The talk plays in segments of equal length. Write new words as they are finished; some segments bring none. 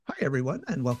everyone,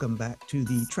 and welcome back to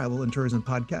the Travel and Tourism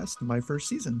Podcast, my first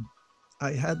season.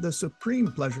 I had the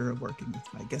supreme pleasure of working with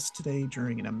my guest today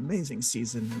during an amazing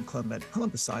season in Club Med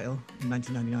Columbus Isle in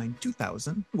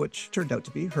 1999-2000, which turned out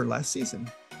to be her last season.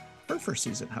 Her first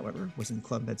season, however, was in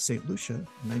Club Med St. Lucia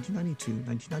in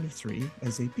 1992-1993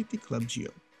 as a PP Club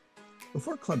Geo.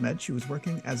 Before Club Med, she was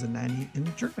working as a nanny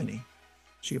in Germany.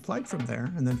 She applied from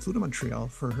there and then flew to Montreal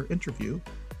for her interview,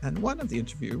 and one of the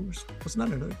interviewers was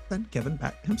none other than Kevin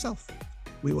Pat himself.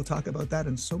 We will talk about that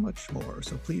and so much more,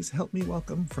 so please help me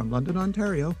welcome from London,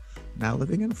 Ontario, now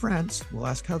living in France. We'll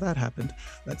ask how that happened.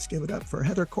 Let's give it up for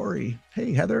Heather Corry.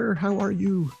 Hey, Heather, how are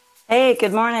you? Hey,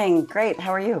 good morning. Great.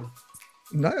 How are you?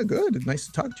 No, good. Nice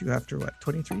to talk to you after,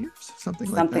 23 years? Something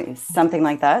like that? Something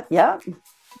like that, yeah.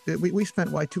 We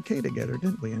spent Y2K together,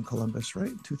 didn't we, in Columbus,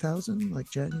 right? 2000, like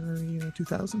January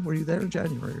 2000. Were you there in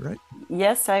January, right?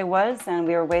 Yes, I was, and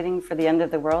we were waiting for the end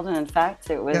of the world, and in fact,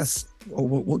 it was. Yes,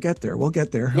 we'll get there. We'll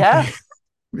get there. Yeah. Okay.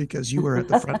 Because you were at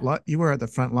the front line, you were at the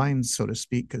front lines, so to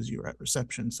speak, because you were at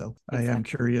reception. So exactly. I am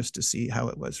curious to see how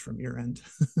it was from your end.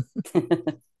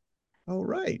 All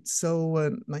right. So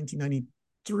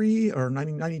 1993 or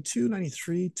 1992,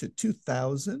 93 to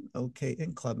 2000. Okay,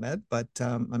 in Club Med, but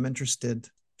I'm interested.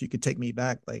 You could take me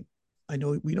back. Like,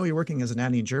 we know you're working as a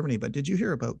nanny in Germany, but did you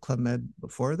hear about Club Med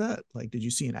before that? Like, did you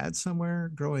see an ad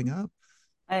somewhere growing up?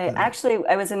 I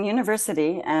was in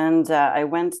university, and I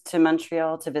went to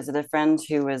Montreal to visit a friend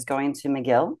who was going to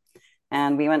McGill,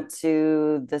 and we went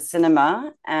to the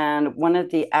cinema, and one of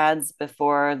the ads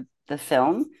before the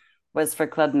film was for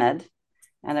Club Med,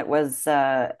 and it was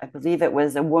I believe it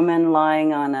was a woman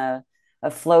lying on a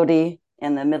floaty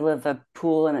in the middle of a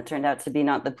pool, and it turned out to be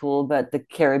not the pool, but the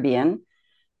Caribbean.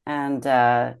 And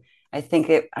I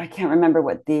can't remember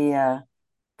what the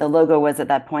logo was at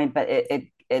that point, but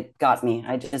it got me.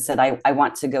 I just said, I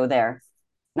want to go there,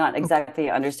 not exactly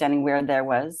understanding where there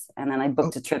was. And then I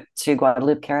booked a trip to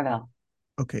Guadeloupe, Caravel.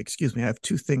 Okay, excuse me. I have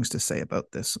two things to say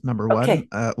about this. Number one,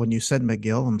 when you said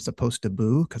McGill, I'm supposed to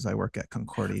boo because I work at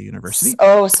Concordia University.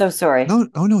 Oh, so sorry.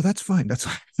 No, that's fine. That's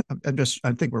fine.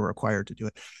 I think we're required to do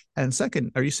it. And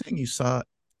second, are you saying you saw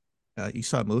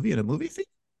a movie in a movie theater?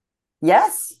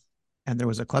 Yes. And there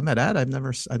was a Club Med ad. I've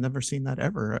never seen that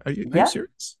ever. Are you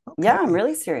serious? Okay. Yeah, I'm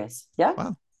really serious. Yeah.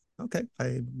 Wow. Okay.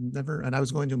 I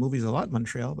was going to movies a lot in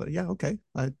Montreal, but yeah, okay.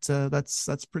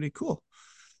 That's pretty cool.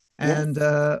 And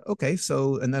okay,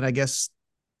 so and then I guess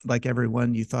like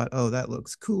everyone, you thought, oh, that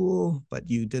looks cool, but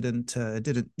you didn't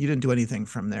do anything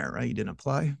from there, right? You didn't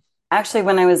apply. Actually,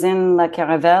 when I was in La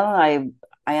Caravel, I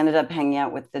ended up hanging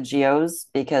out with the GOs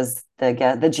because the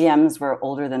GMs were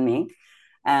older than me,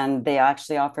 and they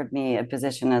actually offered me a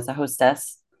position as a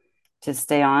hostess to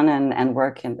stay on and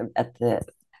work at the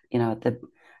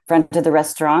front of the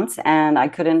restaurant, and I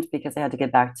couldn't because I had to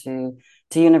get back to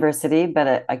university,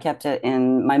 but I kept it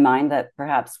in my mind that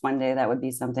perhaps one day that would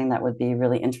be something that would be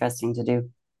really interesting to do.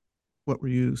 What were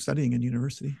you studying in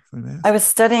university? I was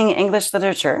studying English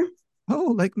literature.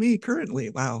 Oh, like me currently.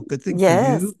 Wow. Good thing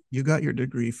for you. You got your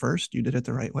degree first. You did it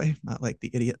the right way, not like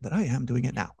the idiot that I am doing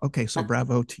it now. Okay, so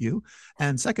bravo to you.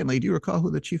 And secondly, do you recall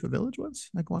who the chief of village was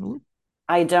at Guadeloupe?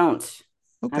 I don't.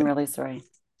 Okay. I'm really sorry.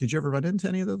 Did you ever run into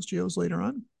any of those geos later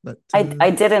on?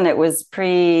 I didn't. It was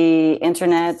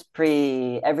pre-internet,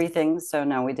 pre-everything. So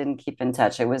no, we didn't keep in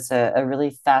touch. It was a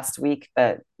really fast week,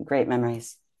 but great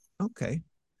memories. Okay.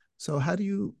 So how do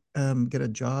you get a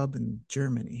job in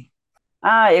Germany?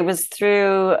 It was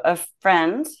through a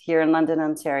friend here in London,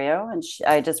 Ontario. And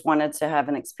I just wanted to have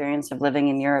an experience of living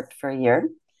in Europe for a year.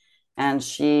 And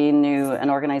she knew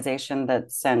an organization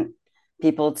that sent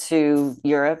people to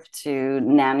Europe to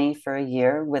nanny for a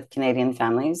year with Canadian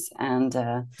families. And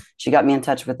she got me in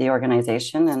touch with the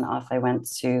organization, and off I went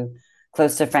to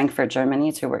close to Frankfurt,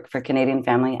 Germany, to work for Canadian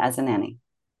family as a nanny.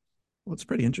 Well, it's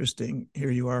pretty interesting. Here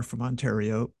you are from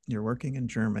Ontario. You're working in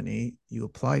Germany. You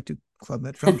apply to Club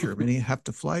Med from Germany, have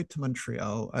to fly to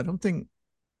Montreal. I don't think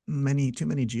too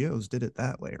many geos did it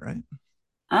that way, right?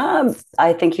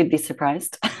 I think you'd be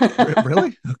surprised.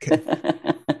 Really? Okay.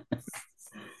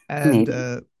 And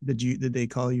did they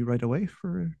call you right away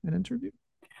for an interview?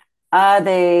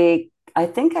 I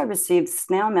think I received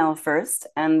snail mail first,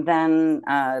 and then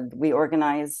we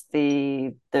organized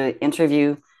the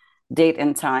interview date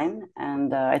and time,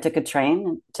 and I took a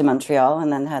train to Montreal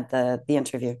and then had the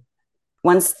interview.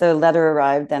 Once the letter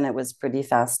arrived, then it was pretty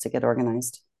fast to get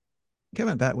organized.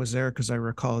 Kevin Bat was there because I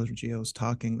recall the geos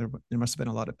talking. There must have been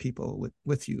a lot of people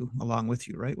along with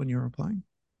you, right, when you were applying?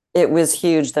 It was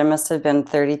huge. There must have been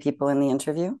 30 people in the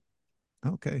interview.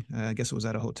 Okay. I guess it was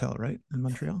at a hotel, right, in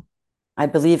Montreal? I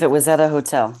believe it was at a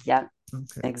hotel. Yeah,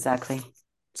 okay. Exactly.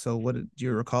 So do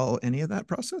you recall any of that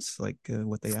process? Like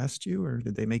what they asked you, or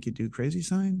did they make you do crazy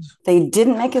signs? They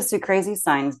didn't make us do crazy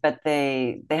signs, but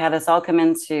they had us all come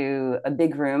into a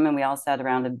big room and we all sat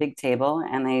around a big table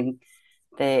and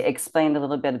they explained a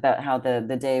little bit about how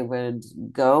the day would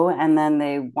go, and then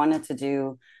they wanted to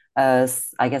do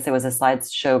I guess it was a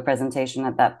slideshow presentation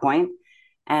at that point,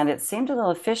 and it seemed a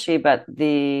little fishy, but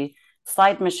the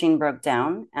slide machine broke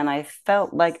down, and I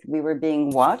felt like we were being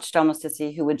watched almost to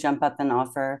see who would jump up and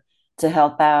offer to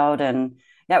help out, and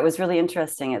yeah, it was really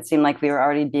interesting. It seemed like we were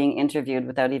already being interviewed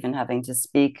without even having to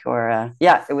speak, or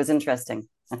yeah, it was interesting.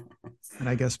 And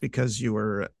I guess because you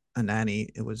were a nanny,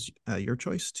 it was your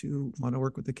choice to want to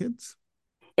work with the kids.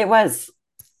 It was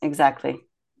exactly.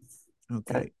 So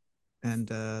Okay. And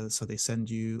so they send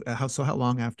you how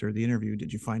long after the interview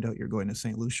did you find out you're going to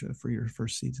St. Lucia for your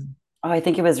first season? oh, I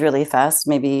think it was really fast,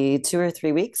 maybe 2 or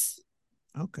 3 weeks.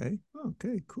 Okay.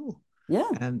 Okay, cool. Yeah.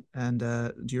 And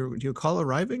do you recall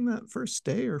arriving that first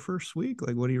day or first week?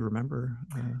 Like what do you remember?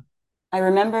 I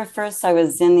remember first I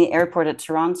was in the airport at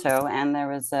Toronto and there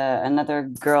was another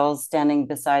girl standing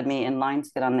beside me in line to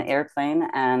get on the airplane.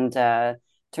 And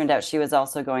turned out she was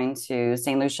also going to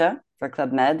St. Lucia for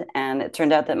Club Med. And it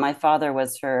turned out that my father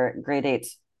was her grade 8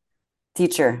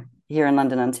 teacher here in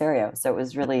London, Ontario. So it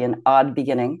was really an odd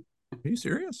beginning. Are you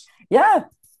serious? Yeah.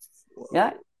 Yeah,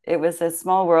 Whoa. it was a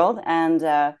small world. And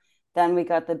then we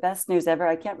got the best news ever.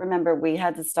 I can't remember. We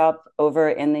had to stop over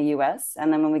in the US.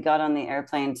 And then when we got on the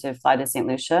airplane to fly to St.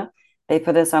 Lucia, they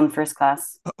put us on first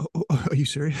class. Are you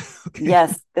serious? Okay.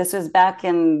 Yes, this was back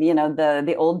in,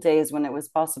 the old days when it was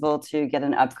possible to get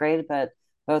an upgrade, but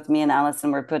both me and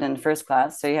Allison were put in first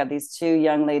class. So you have these two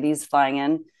young ladies flying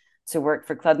in to work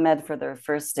for Club Med for their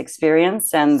first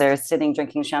experience, and they're sitting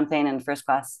drinking champagne in first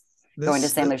class, going to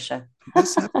This St. Lucia.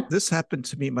 this happened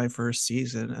to me my first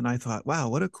season, and I thought, wow,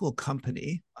 what a cool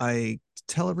company. I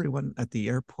tell everyone at the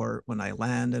airport when I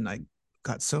land, and I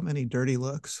got so many dirty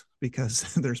looks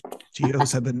because there's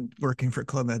GOs have been working for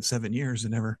Club Med 7 years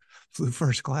and never flew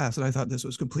first class, and I thought this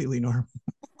was completely normal.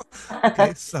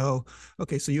 Okay, so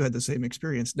you had the same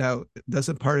experience. Now,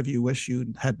 doesn't part of you wish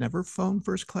you had never flown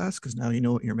first class because now you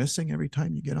know what you're missing every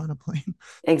time you get on a plane?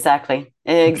 Exactly.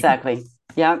 Okay, Exactly.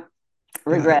 Yeah. yeah,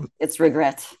 Regret. It's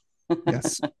regret.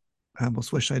 yes. I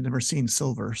almost wish I'd never seen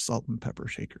silver salt and pepper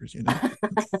shakers.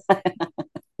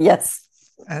 Yes.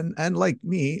 And like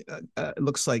me, it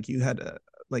looks like you had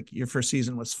like your first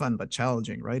season was fun but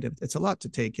challenging, right? It's a lot to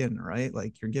take in, right?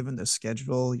 Like you're given the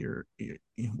schedule,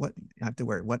 what you have to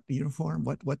wear, what uniform,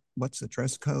 what's the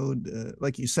dress code?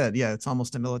 Like you said, yeah, it's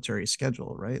almost a military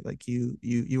schedule, right? Like you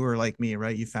were like me,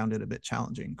 right? You found it a bit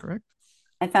challenging, correct?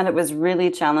 I found it was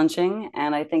really challenging.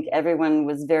 And I think everyone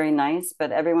was very nice,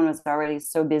 but everyone was already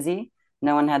so busy.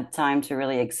 No one had time to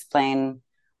really explain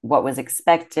what was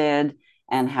expected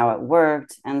and how it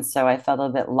worked. And so I felt a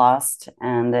bit lost.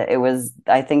 And it was,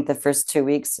 I think the first 2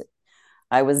 weeks,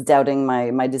 I was doubting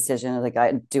my decision. Like,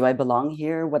 do I belong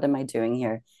here? What am I doing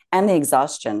here? And the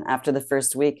exhaustion after the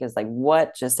first week is like,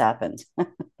 what just happened?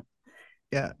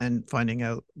 Yeah, and finding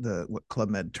out the what Club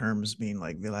Med terms mean,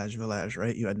 like village,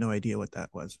 right? You had no idea what that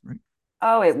was, right?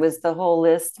 Oh, it was the whole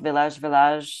list,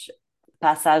 village,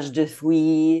 passage de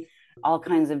fouille, all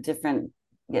kinds of different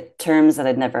terms that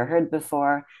I'd never heard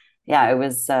before. Yeah, it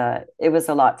was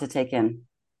a lot to take in.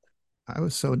 I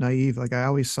was so naive. Like I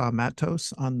always saw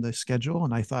Matos on the schedule,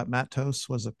 and I thought Matos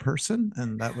was a person,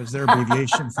 and that was their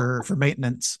abbreviation for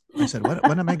maintenance. I said, "What?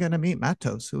 When am I going to meet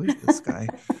Matos? Who is this guy?"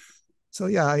 So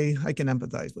yeah, I can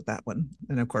empathize with that one.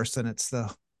 And of course, then it's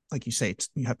the like you say,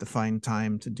 you have to find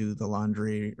time to do the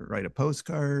laundry, write a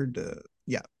postcard.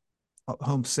 Yeah,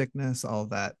 homesickness, all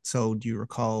that. So do you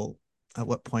recall at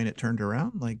what point it turned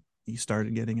around? Like you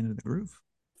started getting into the groove?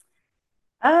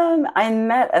 I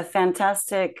met a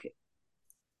fantastic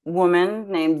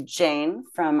woman named Jane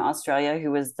from Australia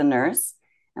who was the nurse.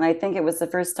 And I think it was the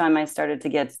first time I started to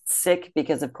get sick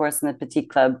because, of course, in the Petit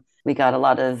Club, we got a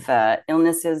lot of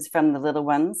illnesses from the little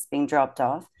ones being dropped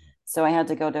off. So I had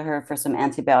to go to her for some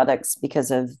antibiotics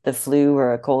because of the flu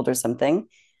or a cold or something.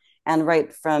 And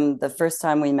right from the first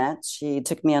time we met, she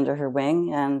took me under her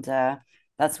wing. And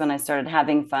that's when I started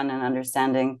having fun and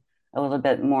understanding a little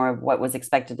bit more of what was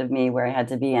expected of me, where I had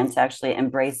to be, and to actually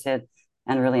embrace it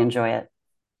and really enjoy it.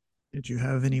 Did you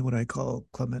have any what I call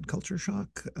Club Med culture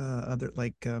shock? Other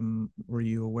like, were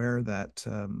you aware that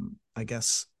I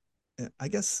guess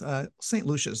St.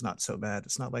 Lucia is not so bad.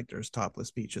 It's not like there's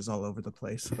topless beaches all over the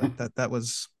place, but that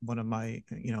was one of my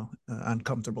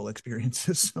uncomfortable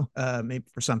experiences. So, maybe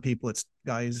for some people it's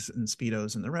guys in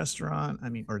speedos in the restaurant. I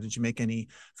mean, or did you make any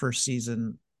first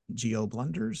season GO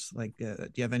blunders? Like, do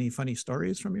you have any funny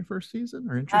stories from your first season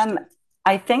or Um, interesting?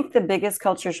 I think the biggest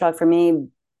culture shock for me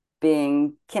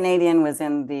being Canadian was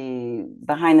in the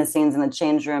behind the scenes in the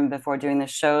change room before doing the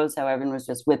shows, how everyone was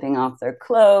just whipping off their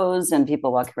clothes and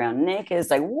people walking around naked. It's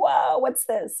like, whoa, what's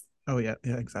this? Oh yeah,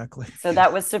 yeah, exactly. So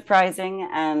that was surprising.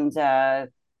 And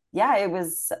yeah, it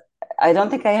was, I don't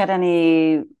think I had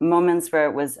any moments where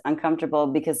it was uncomfortable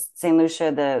because St.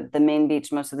 Lucia, the main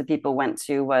beach most of the people went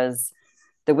to was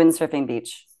the windsurfing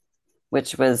beach,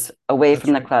 which was away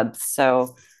from That's the right.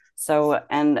 clubs.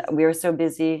 And we were so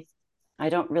busy. I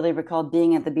don't really recall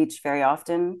being at the beach very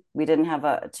often. We didn't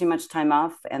have too much time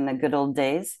off in the good old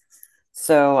days.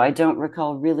 So I don't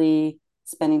recall really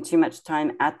spending too much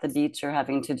time at the beach or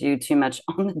having to do too much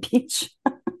on the beach.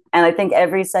 And I think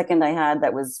every second I had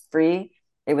that was free,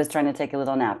 it was trying to take a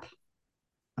little nap.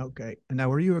 Okay. And now,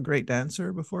 were you a great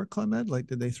dancer before Club Med? Like,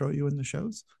 did they throw you in the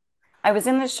shows? I was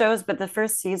in the shows, but the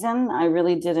first season, I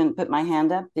really didn't put my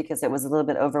hand up because it was a little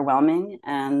bit overwhelming.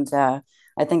 And I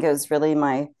think it was really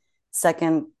my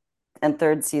second and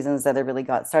third seasons that I really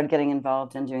got started getting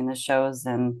involved in doing the shows,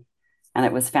 and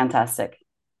it was fantastic.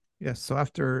 Yes. So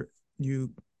after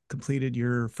you completed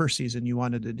your first season, you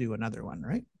wanted to do another one,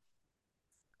 right?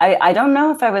 I don't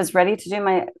know if I was ready to do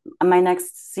my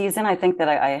next season. I think that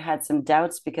I had some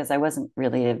doubts because I wasn't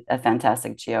really a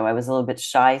fantastic geo. I was a little bit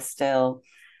shy still,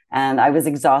 and I was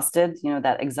exhausted. You know,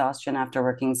 that exhaustion after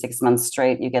working 6 months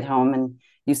straight. You get home and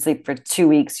you sleep for 2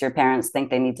 weeks. Your parents think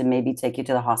they need to maybe take you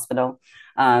to the hospital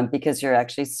because you're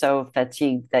actually so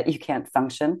fatigued that you can't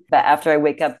function. But after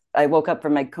I woke up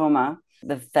from my coma,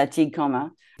 the fatigue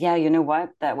coma. Yeah, you know what?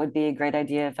 That would be a great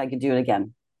idea if I could do it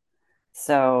again.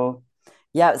 So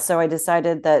yeah, so I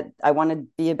decided that I wanted to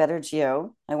be a better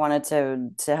geo. I wanted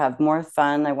to have more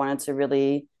fun. I wanted to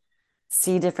really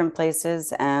see different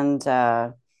places, and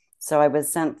so I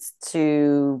was sent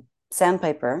to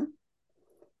Sandpiper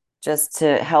just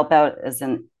to help out as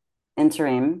an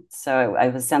interim. So I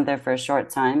was sent there for a short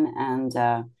time, and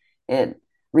it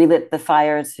relit the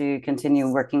fire to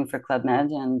continue working for Club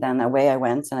Med, and then away I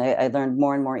went, and I learned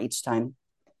more and more each time.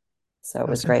 So it Now,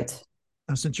 was since great.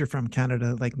 since you're from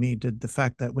Canada, like me, did the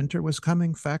fact that winter was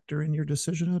coming factor in your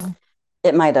decision at all?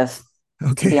 It might have, to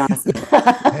Okay. be honest.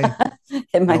 Hey,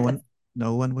 It no might have. one,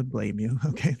 no one would blame you.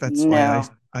 Okay, that's why I No.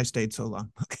 I stayed so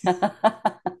long. Okay.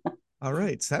 All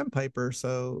right, Sandpiper.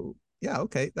 So yeah,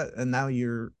 okay. And now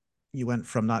you went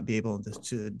from not be able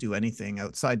to do anything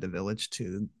outside the village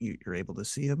to you're able to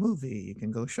see a movie. You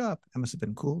can go shop. That must have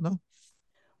been cool, no?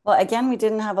 Well, again, we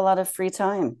didn't have a lot of free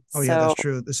time. Oh yeah, that's So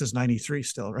true. This is 93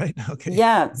 still, right? Okay.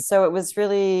 yeah, so it was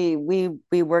really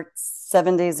we worked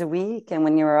 7 days a week, and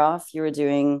when you were off, you were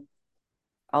doing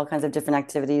all kinds of different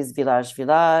activities, village,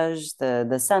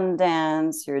 the sun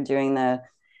dance, you were doing the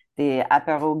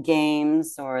apéro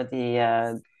games or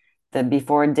the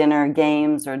before dinner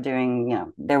games or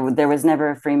doing, there was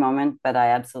never a free moment, but I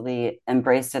absolutely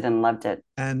embraced it and loved it.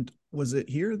 And was it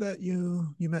here that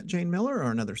you met Jane Miller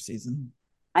or another season?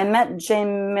 I met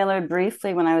Jane Miller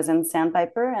briefly when I was in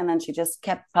Sandpiper, and then she just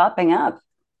kept popping up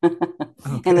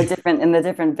Okay. in the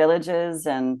different villages,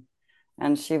 and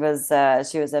she was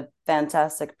a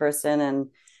fantastic person,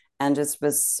 and just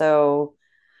was so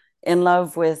in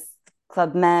love with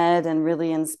Club Med and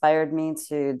really inspired me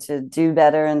to do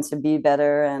better and to be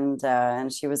better,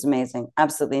 and she was amazing,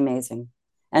 absolutely amazing,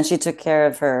 and she took care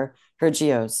of her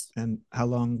geos. And how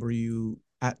long were you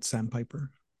at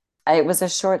Sandpiper? It was a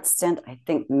short stint, I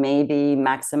think maybe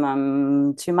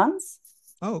maximum 2 months.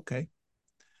 Oh, okay.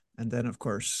 And then of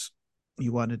course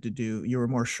you were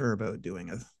more sure about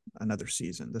doing another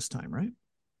season this time, right?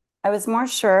 I was more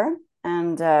sure.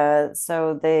 And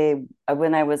so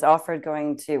when I was offered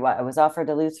I was offered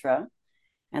Eleuthera,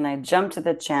 and I jumped at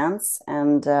the chance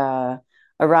and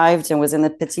arrived and was in the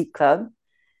Petite Club.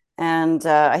 And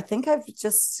I think I've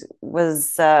just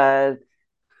was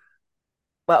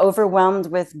well, overwhelmed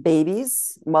with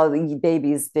babies, well, the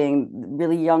babies being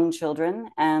really young children.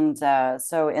 And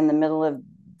so in the middle of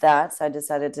that, I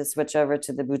decided to switch over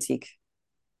to the boutique.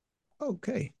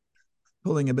 Okay.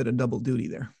 Pulling a bit of double duty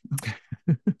there. Okay.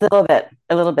 A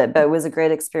little bit, but it was a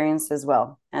great experience as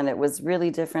well. And it was really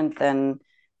different than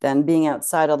being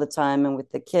outside all the time. And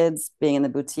with the kids, being in the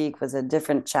boutique was a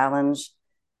different challenge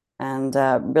and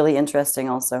really interesting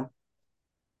also.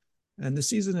 And the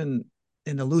season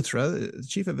in Eleuthera, the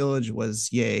chief of village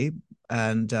was Ye,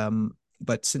 and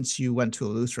but since you went to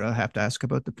Eleuthera, I have to ask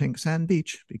about the pink sand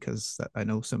beach because I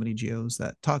know so many geos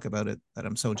that talk about it that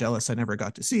I'm so jealous I never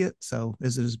got to see it. So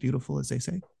is it as beautiful as they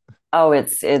say? Oh,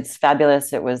 it's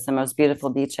fabulous. It was the most beautiful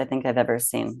beach I think I've ever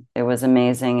seen. It was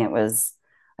amazing. It was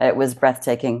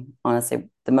breathtaking, honestly.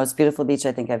 The most beautiful beach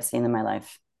I think I've seen in my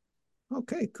life.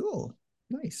 Okay, cool,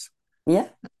 nice. Yeah.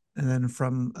 And then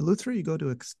from Eleuthera, you go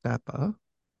to Ixtapa.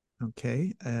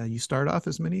 Okay. You start off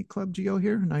as mini club GO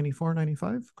here, 94,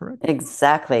 95, correct?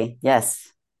 Exactly.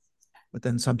 Yes. But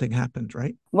then something happened,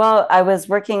 right? Well, I was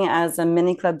working as a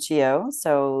mini club geo,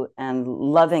 so and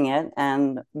loving it.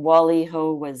 And Wally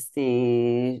Ho was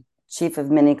the chief of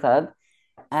mini club,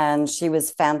 and she was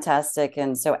fantastic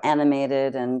and so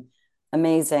animated and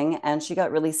amazing. And she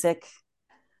got really sick,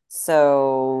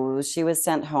 so she was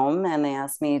sent home, and they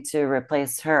asked me to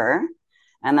replace her,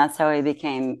 and that's how I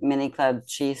became mini club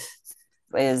chief.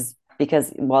 Is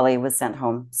because Wally was sent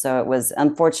home, so it was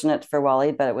unfortunate for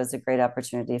Wally, but it was a great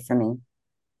opportunity for me.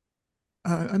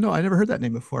 No, I never heard that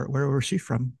name before. Where was she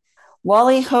from?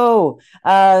 Wally Ho.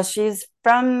 She's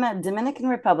from Dominican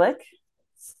Republic,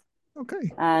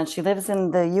 Okay. and she lives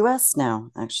in the U.S.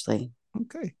 now, actually.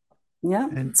 Okay. Yeah.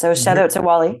 And So and shout here, out to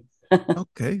Wally.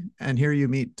 okay. And here you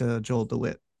meet Joel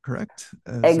DeWitt, correct?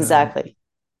 As Exactly.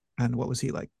 and what was he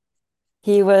like?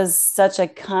 He was such a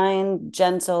kind,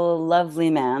 gentle, lovely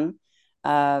man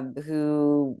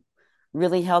who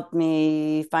really helped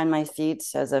me find my feet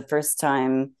as a first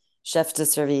time chef de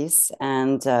service.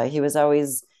 And he was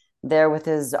always there with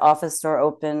his office door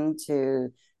open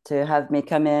to have me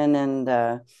come in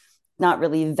and not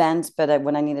really vent, but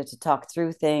when I needed to talk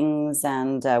through things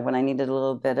and when I needed a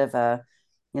little bit of a,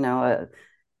 you know,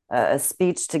 a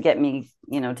speech to get me,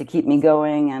 to keep me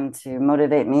going and to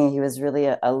motivate me. He was really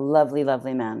a lovely,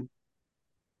 lovely man.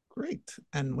 Great.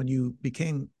 And when you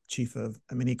became chief of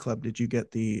a mini club, did you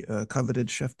get the coveted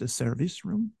chef de service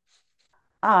room?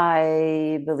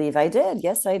 I believe I did.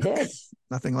 Yes, I Okay. did.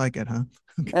 Nothing like it, huh?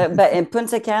 Okay. But in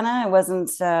Punta Cana,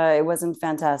 it wasn't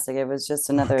fantastic. It was just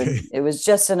another Okay. it was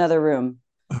just another room.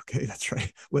 Okay, that's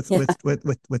right. With Yeah, with with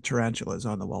with with tarantulas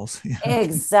on the walls. Yeah. Okay.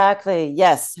 exactly.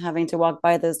 Yes, having to walk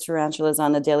by those tarantulas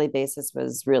on a daily basis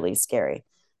was really scary.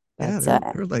 Yeah,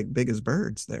 But they're like big as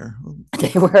birds there.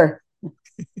 they were.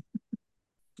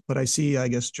 But I see. I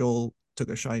guess Joel took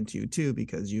a shine to you too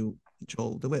because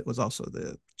Joel DeWitt was also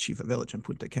the chief of village in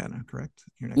Punta Cana, correct?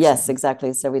 Your next Yes, season.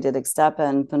 exactly. So we did Ixtapa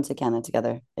and Punta Cana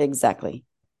together. Exactly.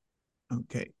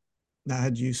 Okay. Now,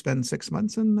 had you spend 6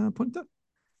 months in Punta?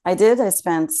 I did. I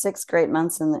spent 6 great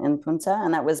months in Punta,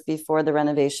 and that was before the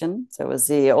renovation. So it was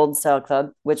the old style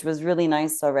club, which was really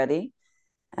nice already.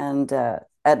 And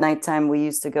at nighttime, we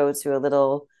used to go to a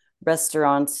little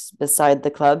restaurant beside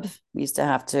the club. We used to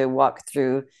have to walk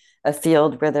through a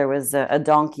field where there was a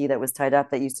donkey that was tied up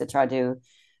that used to try to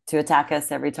attack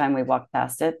us every time we walked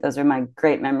past it. Those are my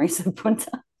great memories of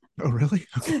Punta. Oh, really?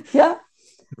 Okay. Yeah,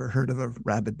 Never heard of a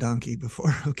rabid donkey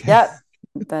before. Okay. yeah.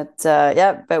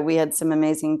 But we had some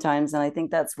amazing times, and I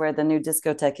think that's where the new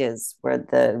discotheque is, where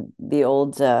the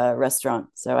old restaurant.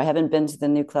 So I haven't been to the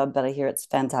new club, but I hear it's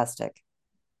fantastic.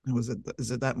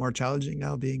 Is it that more challenging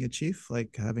now being a chief,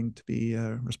 like having to be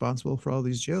responsible for all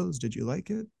these Joes? Did you like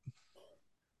it?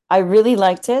 I really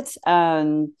liked it.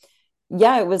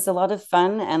 Yeah, it was a lot of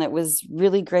fun, and it was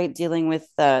really great dealing with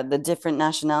the different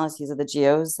nationalities of the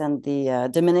geos, and the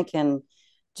Dominican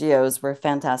geos were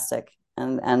fantastic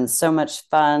and so much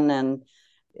fun, and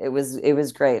it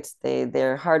was great.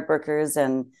 They're hard workers,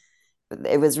 and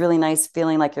it was really nice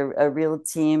feeling like a real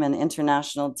team, an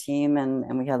international team,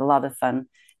 and we had a lot of fun.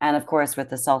 And of course, with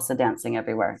the salsa dancing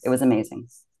everywhere, it was amazing.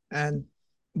 And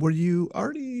were you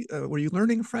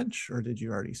learning French, or did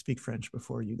you already speak French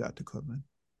before you got to Clubman?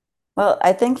 Well,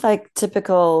 I think like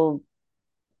typical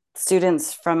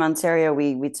students from Ontario,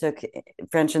 we took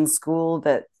French in school,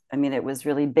 but I mean it was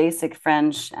really basic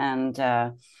French, and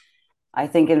I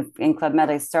think in Club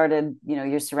Med I started.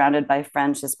 You're surrounded by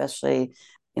French, especially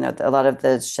a lot of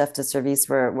the chef de service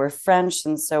were French,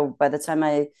 and so by the time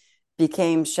I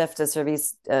became chef de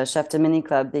service, chef de mini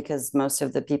club, because most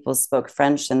of the people spoke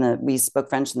French and we spoke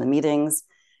French in the meetings,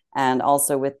 and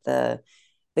also with the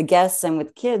guests and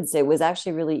with kids, it was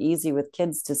actually really easy with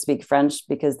kids to speak French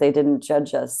because they didn't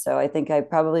judge us. So I think I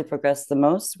probably progressed the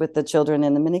most with the children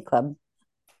in the mini club.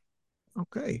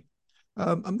 Okay.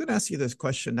 I'm going to ask you this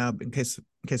question now in case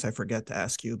I forget to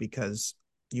ask you because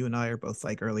you and I are both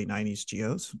like early 90s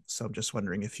geos. So I'm just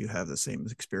wondering if you have the same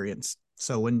experience.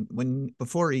 So when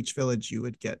before each village you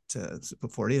would get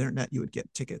before the internet you would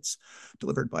get tickets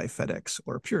delivered by FedEx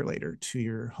or Purelator to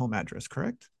your home address,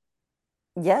 correct?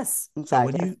 Yes, in So fact,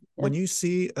 when yes. you Yeah. when you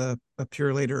see a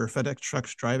Purelator or FedEx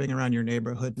trucks driving around your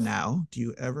neighborhood now, do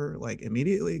you ever like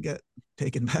immediately get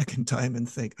taken back in time and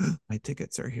think, oh, my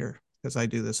tickets are here? Because I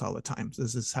do this all the time.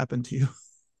 Does this happen to you?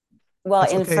 Well,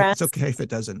 It's okay. It's okay if it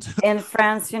doesn't. In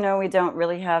France, we don't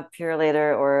really have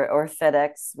Purelator or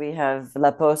FedEx. We have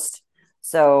La Poste.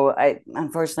 So I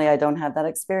unfortunately I don't have that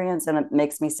experience, and it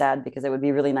makes me sad because it would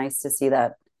be really nice to see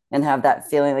that. and have that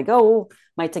feeling like, oh,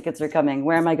 my tickets are coming.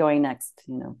 Where am I going next?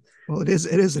 Well, it is,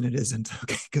 it is, and it isn't.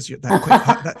 Okay, because that quick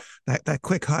high, that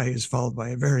quick high is followed by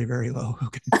a very, very low.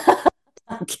 Okay,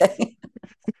 Okay.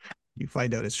 you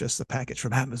find out it's just the package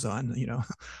from Amazon. Oh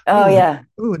Oh, yeah.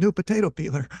 oh, a new potato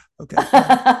peeler. Okay,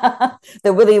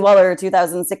 The Willy Waller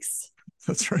 2006.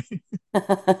 that's right.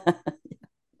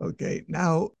 Okay,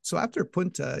 now, so after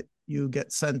Punta, you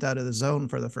get sent out of the zone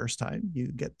for the first time.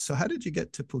 So how did you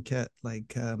get to Phuket?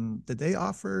 Like, did they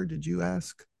offer? Did you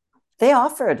ask? They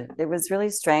offered. It was really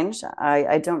strange.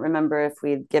 I don't remember if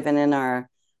we'd given in our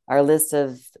list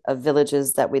of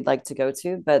villages that we'd like to go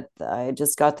to, but I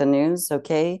just got the news.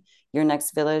 Okay, your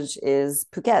next village is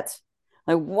Phuket.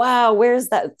 Like, wow, where is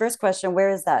that? First question, where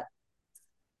is that?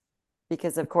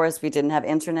 Because of course we didn't have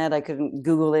internet. I couldn't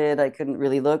Google it. I couldn't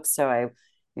really look. So I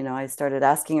started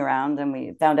asking around, and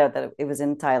we found out that it was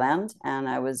in Thailand. And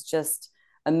I was just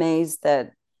amazed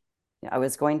that I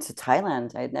was going to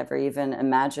Thailand. I'd never even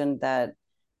imagined that,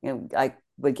 I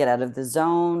would get out of the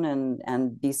zone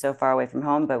and be so far away from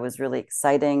home, but it was really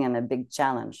exciting and a big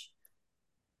challenge.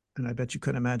 And I bet you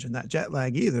couldn't imagine that jet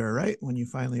lag either, right? When you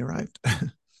finally arrived.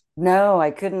 No, I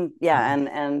couldn't. Yeah,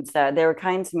 and they were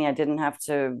kind to me. I didn't have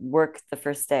to work the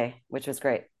first day, which was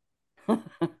great.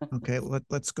 Okay,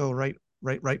 let's go right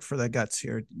for the guts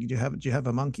here. Do you have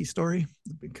a monkey story?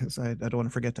 Because I don't want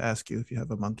to forget to ask you if you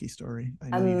have a monkey story. I A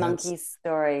know you had. monkey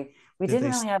story. We Did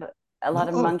didn't they? really have a No. lot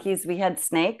of Oh, monkeys. We had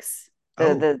snakes, the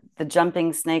oh, the the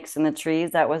jumping snakes in the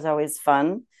trees. That was always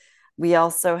fun. We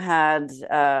also had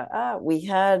a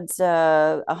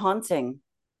haunting,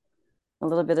 a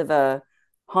little bit of a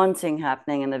haunting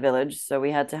happening in the village. So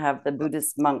we had to have the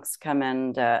Buddhist monks come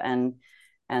and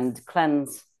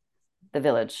cleanse the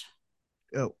village.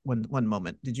 oh, one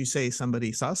moment. Did you say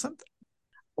somebody saw something?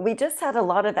 We just had a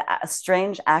lot of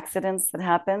strange accidents that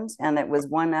happened, and it was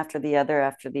one after the other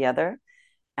after the other.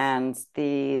 And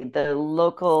the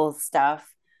local staff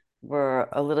were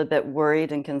a little bit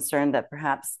worried and concerned that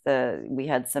perhaps we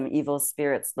had some evil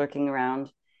spirits lurking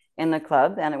around in the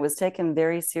club, and it was taken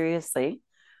very seriously.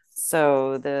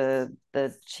 So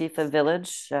the chief of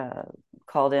village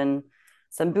called in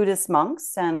some Buddhist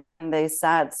monks, and they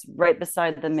sat right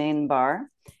beside the main bar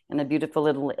in a beautiful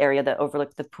little area that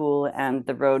overlooked the pool and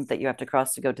the road that you have to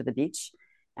cross to go to the beach.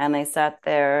 And they sat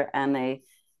there, and they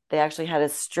actually had a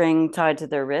string tied to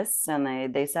their wrists,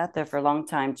 and they sat there for a long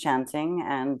time chanting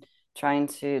and trying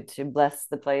to bless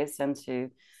the place and to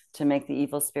make the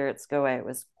evil spirits go away. It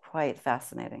was quite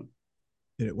fascinating.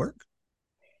 Did it work?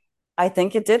 I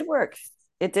think it did work.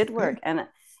 It did Okay. work. And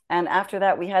after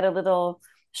that, we had a little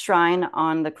shrine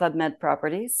on the Club Med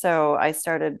property. So I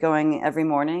started going every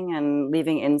morning and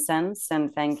leaving incense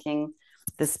and thanking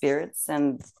the spirits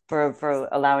and for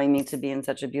allowing me to be in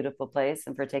such a beautiful place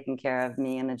and for taking care of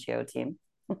me and the Geo team.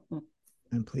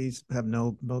 And please have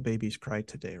no babies cry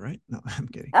today, right? No, I'm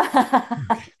kidding.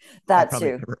 Okay. That That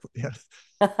probably too. never,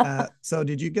 yeah. So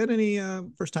did you get any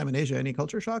first time in Asia, any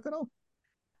culture shock at all?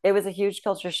 It was a huge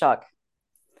culture shock.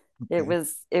 Okay.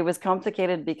 It was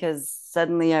complicated because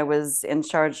suddenly I was in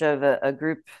charge of a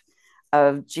group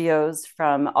of geos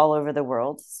from all over the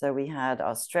world. So we had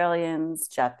Australians,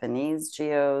 Japanese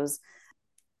geos,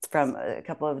 from a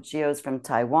couple of geos from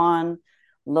Taiwan,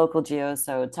 local geos,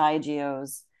 so Thai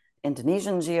geos,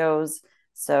 Indonesian geos.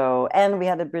 So, and we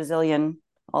had a Brazilian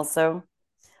also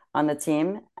on the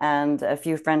team and a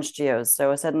few French geos.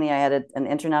 So suddenly I had an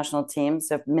international team.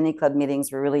 So mini club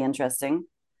meetings were really interesting.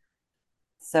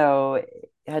 So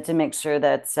I had to make sure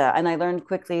that, and I learned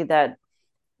quickly that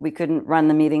we couldn't run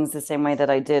the meetings the same way that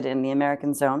I did in the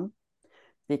American zone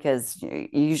because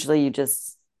usually you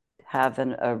just have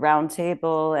a round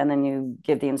table and then you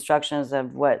give the instructions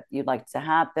of what you'd like to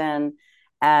happen.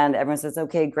 And everyone says,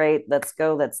 okay, great, let's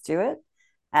go, let's do it.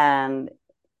 And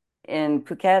in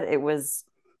Phuket,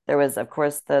 there was, of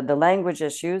course, the language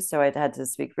issues. So I had to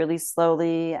speak really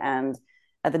slowly. And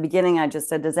at the beginning, I just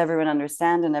said, does everyone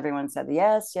understand? And everyone said,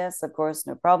 yes, yes, of course,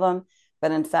 no problem.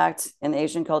 But in fact, in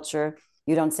Asian culture,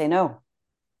 you don't say no.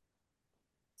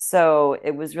 So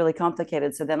it was really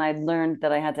complicated. So then I learned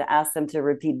that I had to ask them to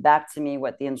repeat back to me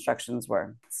what the instructions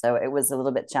were. So it was a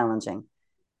little bit challenging.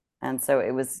 And so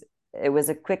it was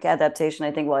a quick adaptation.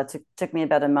 I think, well, it took me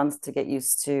about a month to get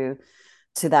used to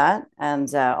that,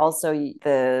 and also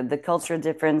the culture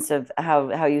difference of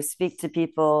how you speak to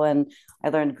people. And I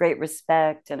learned great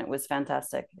respect, and it was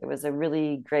fantastic. It was a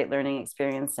really great learning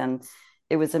experience, and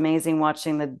it was amazing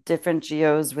watching the different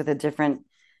geos with the different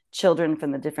children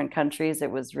from the different countries.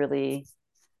 It was really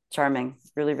charming,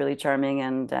 really, really charming,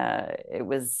 and it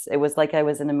was like I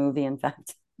was in a movie, in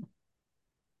fact.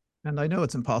 And I know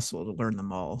it's impossible to learn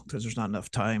them all because there's not enough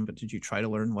time, but did you try to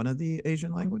learn one of the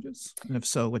Asian languages? And if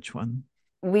so, which one?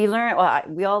 We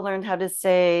all learned how to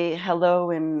say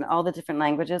hello in all the different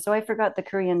languages. So I forgot the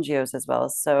Korean geos as well.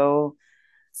 So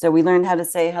we learned how to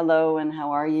say hello and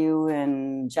how are you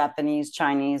in Japanese,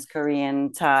 Chinese,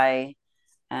 Korean, Thai,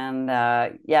 and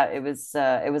yeah, it was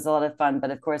a lot of fun.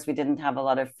 But of course, we didn't have a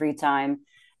lot of free time,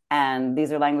 and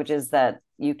these are languages that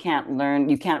you can't learn,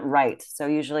 you can't write. So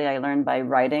usually, I learned by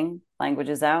writing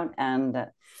languages out, and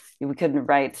we couldn't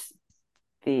write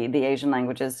the Asian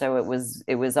languages, so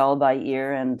it was all by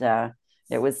ear, and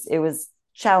it was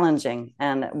challenging.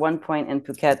 And at one point in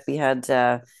Phuket, we had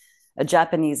a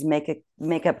Japanese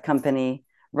makeup company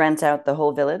rent out the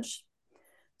whole village.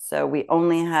 So we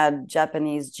only had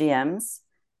Japanese GMs,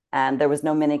 and there was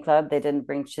no mini club. They didn't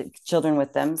bring children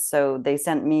with them, so they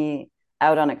sent me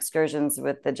out on excursions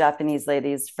with the Japanese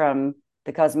ladies from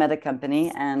the cosmetic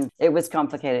company, and it was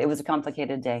complicated. It was a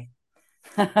complicated day.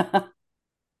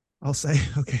 I'll say,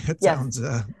 okay, it Yes, sounds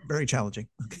very challenging.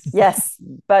 Okay. yes,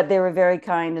 but they were very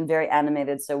kind and very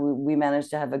animated, so we managed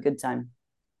to have a good time.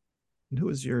 And who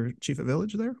was your chief of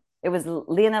village there? It was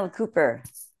Lionel Cooper.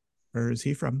 Where is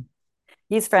he from?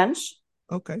 He's French,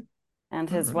 Okay. and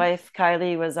All his right. wife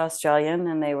Kylie was Australian,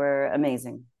 and they were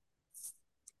amazing.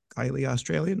 Kylie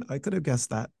Australian. I could have guessed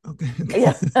that. Okay.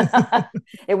 Yeah,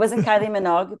 it wasn't Kylie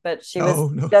Minogue, but she was No,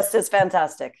 no. just as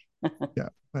fantastic. Yeah.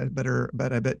 I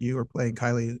bet you were playing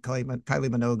Kylie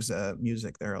Minogue's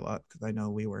music there a lot because I know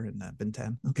we were in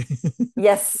Bintan. Okay.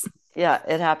 Yes, yeah,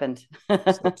 it happened.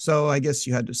 So I guess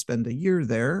you had to spend a year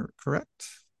there, correct?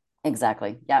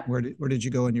 Exactly. Yeah, Where did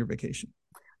you go on your vacation?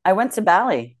 I went to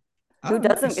Bali. Oh,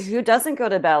 nice. Who doesn't go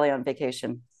to Bali on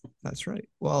vacation? That's right.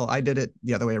 Well, I did it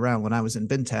the other way around. When I was in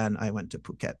Bintan, I went to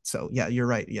Phuket. So yeah, you're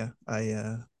right. Yeah,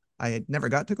 I had never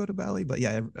got to go to Bali, but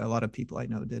yeah, a lot of people I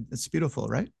know did. It's beautiful,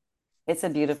 right? It's a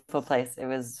beautiful place. It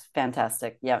was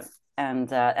fantastic. Yeah. And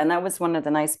that was one of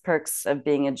the nice perks of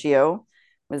being a geo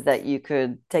was that you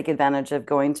could take advantage of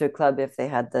going to a club if they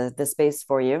had the space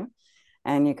for you,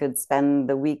 and you could spend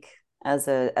the week as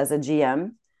a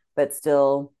GM, but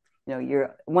still, you know,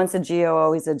 you're once a geo,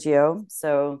 always a geo.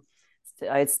 So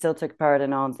I still took part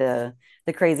in all the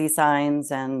crazy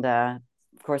signs, and of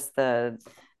course the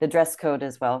dress code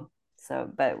as well. So,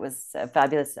 but it was a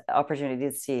fabulous opportunity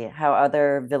to see how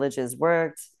other villages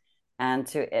worked and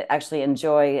to actually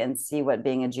enjoy and see what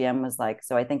being a GM was like.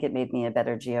 So I think it made me a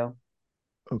better geo.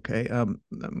 Okay. I'm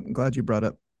glad you brought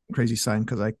up Crazy Sign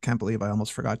because I can't believe I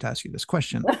almost forgot to ask you this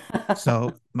question.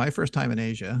 So my first time in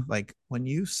Asia, like when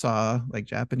you saw like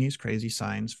Japanese crazy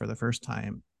signs for the first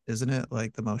time, isn't it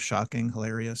like the most shocking,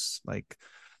 hilarious, like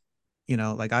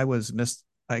like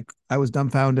I was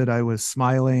dumbfounded. I was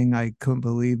smiling. I couldn't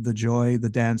believe the joy, the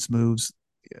dance moves.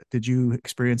 Did you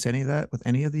experience any of that with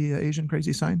any of the Asian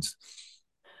crazy signs?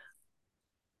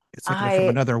 It's like they're from I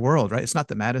another world, right? It's not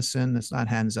the Madison. It's not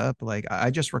hands up. Like I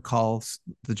just recall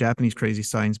the Japanese crazy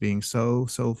signs being so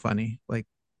funny,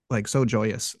 like so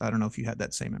joyous. I don't know if you had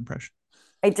that same impression.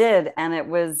 I did, and it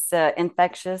was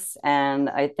infectious. And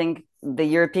I think the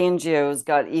European geos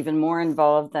got even more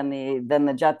involved than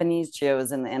the Japanese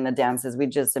geos in the dances. We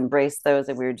just embraced those,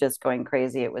 and we were just going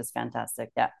crazy. It was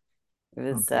fantastic. Yeah, it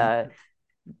was Okay.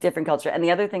 different culture. And the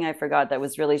other thing I forgot that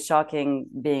was really shocking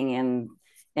being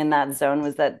in that zone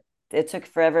was that it took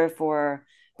forever for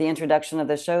the introduction of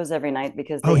the shows every night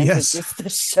because Oh they yes, introduced the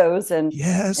shows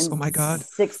yes. in Oh my God.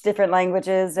 six different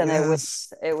languages, and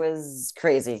Yes. it was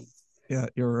crazy. Yeah,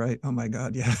 you're right. Oh my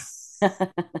God. Yeah.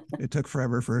 It took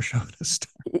forever for a show to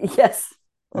start. Yes.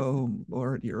 Oh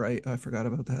Lord, you're right. I forgot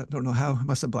about that. Don't know how. I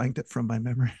must have blanked it from my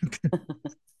memory. Okay.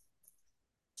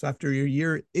 So after your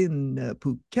year in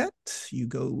Phuket, you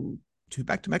go to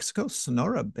back to Mexico,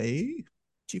 Sonora Bay,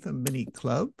 Chifa Mini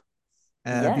Club.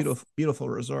 Yes. Beautiful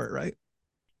resort, right?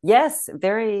 Yes,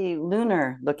 very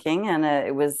lunar looking. And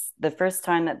it was the first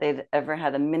time that they'd ever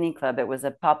had a mini club. It was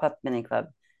a pop-up mini club.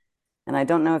 And I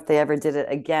don't know if they ever did it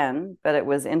again, but it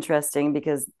was interesting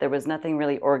because there was nothing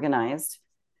really organized.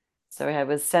 So I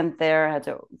was sent there, I had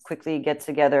to quickly get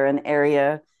together an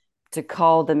area to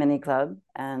call the mini club,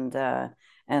 and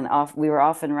off we were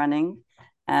off and running,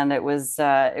 and it was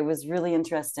really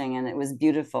interesting, and it was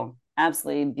beautiful,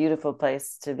 absolutely beautiful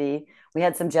place to be. We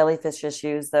had some jellyfish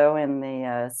issues though in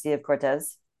the Sea of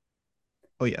Cortez.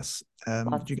 Oh yes.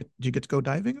 Lots. Did you get to go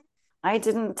diving? I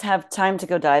didn't have time to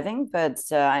go diving, but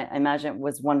I imagine it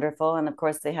was wonderful. And of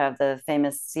course, they have the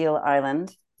famous Seal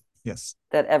Island Yes.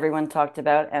 that everyone talked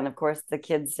about. And of course, the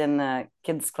kids in the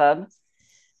kids club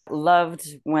loved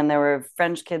when there were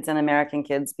French kids and American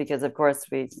kids because, of course,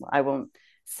 I won't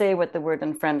say what the word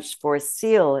in French for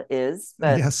seal is,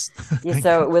 but Yes, yeah, thank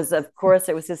so you. it was, of course,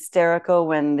 it was hysterical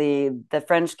when the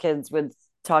French kids would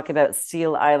talk about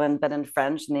Seal Island, but in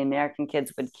French, and the American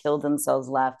kids would kill themselves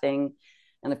laughing,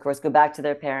 and of course, go back to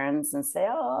their parents and say,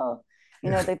 "Oh,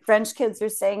 Yeah, the French kids are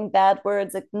saying bad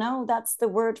words." Like, no, that's the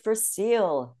word for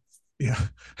seal. yeah.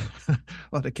 A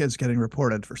lot of kids getting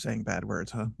reported for saying bad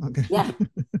words, huh? Okay. Yeah.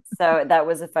 So that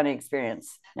was a funny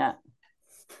experience. Yeah.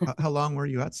 How long were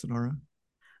you at Sonora?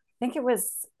 I think it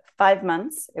was 5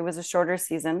 months. It was a shorter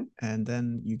season. And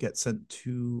then you get sent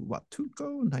to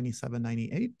Watuco, 97,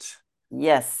 98,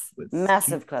 Yes. with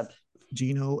Massive club.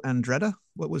 Gino Andretta.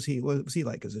 What was he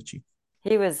like as a chief?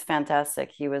 He was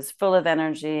fantastic. He was full of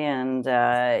energy and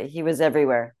he was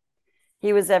everywhere.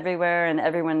 He was everywhere, and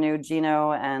everyone knew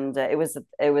Gino. And it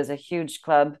was a huge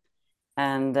club,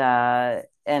 and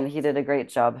he did a great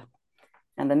job.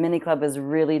 And the mini club was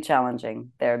really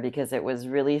challenging there because it was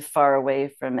really far away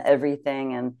from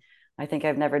everything. And I think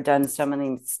I've never done so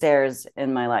many stairs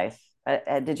in my life.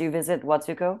 Did you visit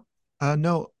Watuko?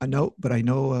 No, I know, but I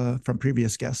know from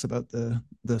previous guests about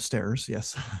the stairs.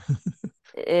 Yes.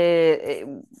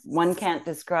 One can't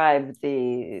describe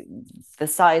the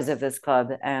size of this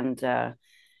club, and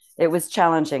it was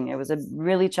challenging. It was a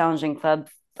really challenging club,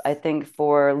 I think,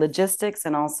 for logistics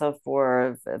and also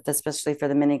for especially for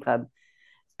the mini club.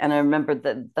 And I remember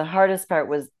that the hardest part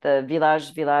was the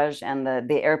village and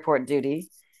the airport duty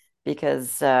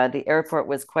because the airport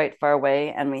was quite far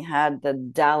away, and we had the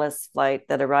Dallas flight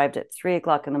that arrived at 3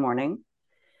 o'clock in the morning,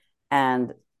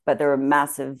 and but there were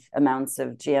massive amounts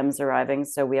of GMs arriving,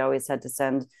 so we always had to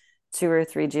send 2 or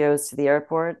 3 GOs to the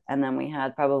airport, and then we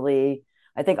had probably,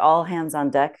 I think, all hands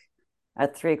on deck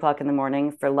at 3 o'clock in the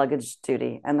morning for luggage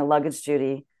duty, and the luggage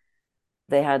duty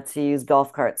they had to use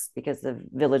golf carts because the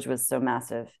village was so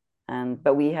massive, and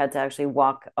but we had to actually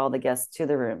walk all the guests to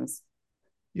the rooms.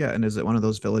 Yeah, and is it one of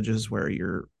those villages where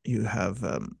you have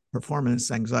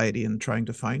performance anxiety and trying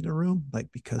to find a room, like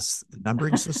because the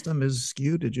numbering system is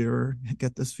skewed? Did you ever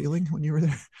get this feeling when you were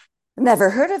there? Never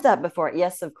heard of that before.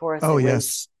 Yes, of course Oh it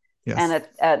was. yes, And yes.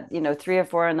 at 3 or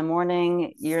 4 in the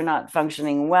morning, you're not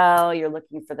functioning well. You're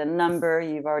looking for the number.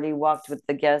 You've already walked with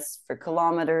the guests for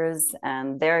kilometers,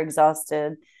 and they're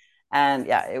exhausted. And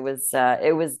yeah, it was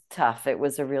tough. It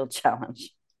was a real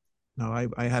challenge. No,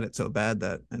 I had it so bad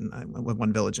that, and I went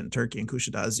one village in Turkey in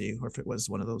Kushadazi, or if it was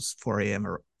one of those 4 a.m.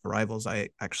 arrivals, I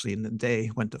actually in the day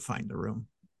went to find the room.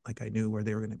 Like I knew where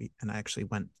they were going to be, and I actually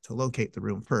went to locate the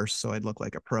room first, so I'd look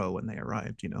like a pro when they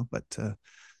arrived, you know. But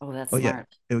Oh, that's oh yeah, smart.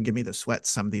 it would give me the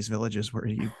sweats. Some of these villages where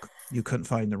you couldn't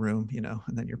find the room, you know,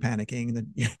 and then you're panicking, and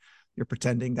then you're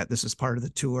pretending that this is part of the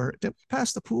tour. Did we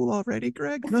pass the pool already,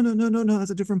 Greg? No, no, no, no, no.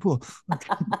 That's a different pool.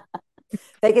 Okay,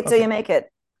 Fake it till okay, you make it.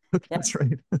 okay, Yeah, that's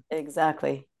right.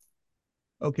 exactly.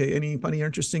 Okay, any funny or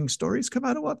interesting stories come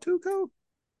out of Watuco?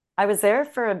 I was there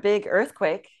for a big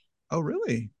earthquake, Oh,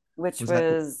 really? which Was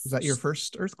was, that your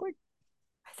first earthquake?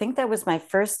 I think that was my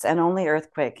first and only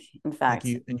earthquake, in Like fact.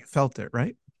 you felt it,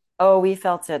 right? Oh, we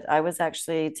felt it. I was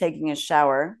actually taking a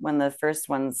shower when the first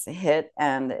ones hit,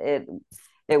 and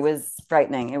it was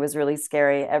frightening. It was really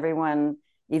scary. Everyone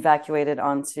evacuated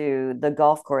onto the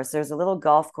golf course. There's a little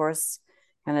golf course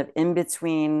kind of in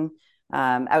between,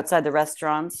 outside the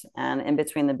restaurant and in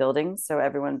between the buildings. So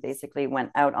everyone basically went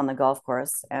out on the golf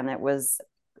course, and it was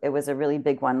a really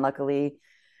big one. Luckily,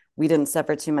 we didn't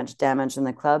suffer too much damage in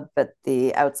the club, but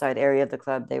the outside area of the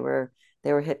club, they were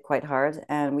hit quite hard.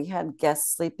 And we had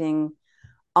guests sleeping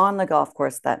on the golf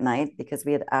course that night because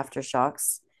we had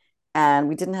aftershocks, and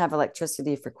we didn't have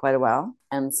electricity for quite a while.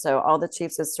 And so all the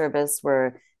chiefs of service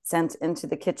were sent into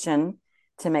the kitchen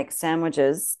to make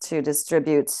sandwiches to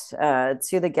distribute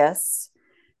to the guests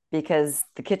because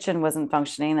the kitchen wasn't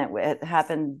functioning. It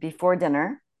happened before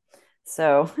dinner.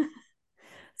 So,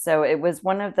 so it was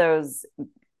one of those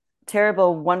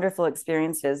terrible, wonderful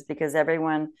experiences because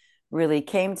everyone really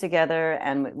came together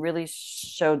and really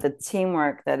showed the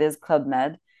teamwork that is Club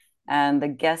Med. And the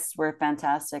guests were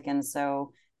fantastic. And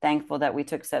so thankful that we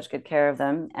took such good care of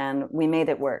them. And we made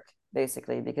it work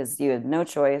basically because you had no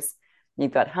choice.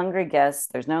 You've got hungry guests,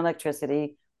 there's no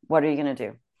electricity. What are you going to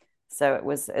do? So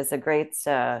it's a great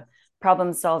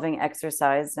problem solving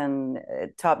exercise. And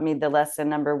it taught me the lesson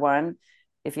number one: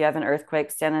 if you have an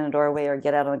earthquake, stand in a doorway or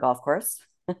get out on the golf course.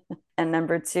 And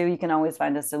number two, you can always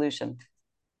find a solution.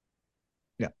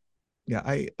 Yeah.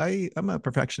 Yeah. I'm a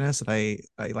perfectionist and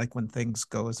I like when things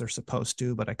go as they're supposed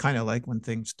to, but I kind of like when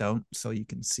things don't, so you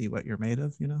can see what you're made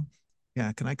of, you know?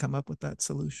 Yeah. Can I come up with that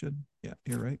solution? Yeah,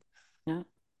 you're right. Yeah.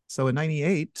 So in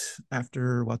 98,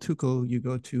 after Watuco, you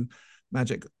go to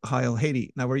Magic Isle,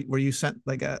 Haiti. Now, were you sent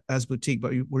like as boutique,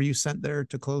 but were you sent there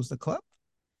to close the club?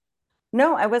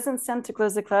 No, I wasn't sent to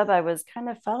close the club. I was kind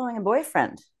of following a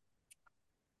boyfriend.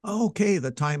 Okay,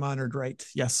 the time honored right.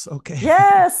 Yes. Okay.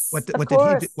 Yes, of What did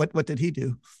he do? course. What did he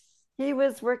do? He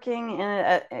was working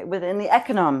within the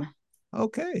econom.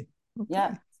 Okay. Yeah.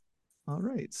 Okay. All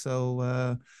right.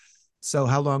 So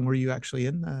how long were you actually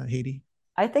in Haiti?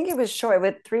 I think it was short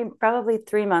with probably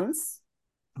 3 months,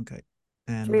 Okay.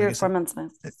 And three like or I four said, months.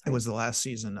 it Sorry. was the last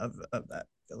season of that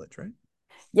village, right?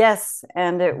 Yes,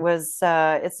 and it's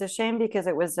a shame because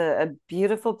it was a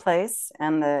beautiful place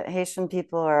and the Haitian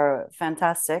people are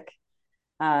fantastic.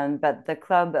 But the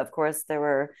club, of course, there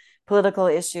were political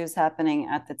issues happening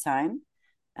at the time.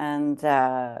 And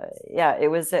yeah, it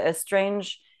was a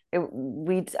strange,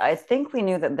 I think we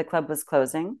knew that the club was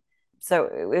closing. So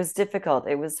it was difficult.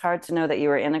 It was hard to know that you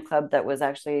were in a club that was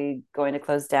actually going to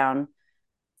close down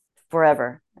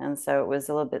forever. And so it was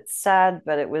a little bit sad,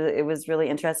 but it was really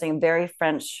interesting. Very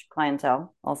French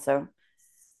clientele also.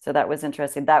 So that was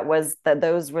interesting.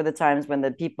 Those were the times when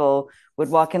the people would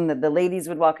walk in, the ladies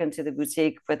would walk into the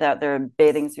boutique without their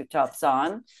bathing suit tops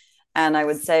on. And I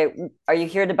would say, "Are you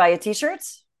here to buy a t-shirt?"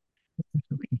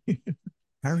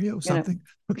 Mario You know, something.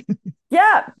 Okay.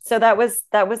 yeah. So that was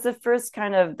the first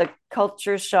kind of the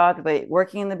culture shock, like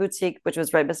working in the boutique, which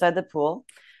was right beside the pool.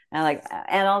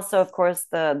 And also of course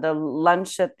the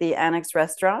lunch at the annex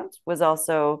restaurant was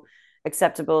also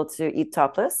acceptable to eat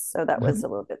topless. So that was a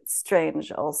little bit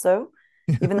strange also.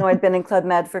 Even though I'd been in Club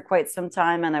Med for quite some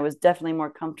time and I was definitely more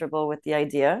comfortable with the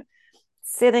idea.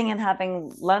 Sitting and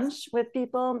having lunch with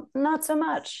people, not so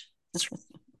much.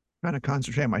 Trying to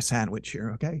concentrate on my sandwich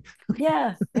here. Okay.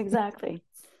 Yeah, exactly.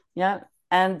 Yeah.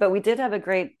 But we did have a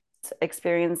great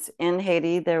experience in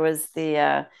Haiti. There was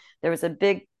a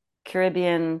big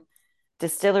Caribbean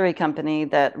distillery company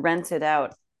that rented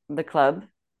out the club,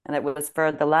 and it was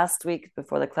for the last week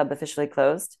before the club officially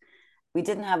closed. We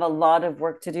didn't have a lot of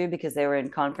work to do because they were in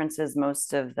conferences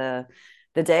most of the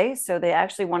day. So they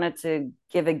actually wanted to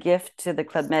give a gift to the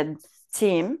Club Med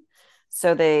team.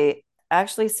 So they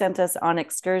actually sent us on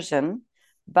excursion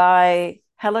by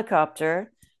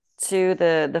helicopter to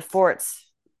the forts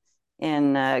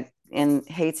in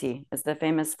Haiti. It's the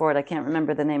famous fort. I can't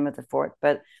remember the name of the fort,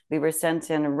 but we were sent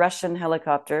in Russian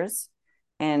helicopters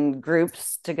in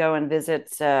groups to go and visit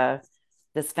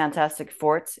this fantastic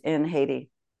fort in Haiti.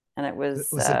 And it was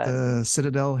Was it the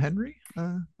Citadel Henry?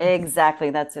 I think. exactly,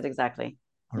 that's it, exactly.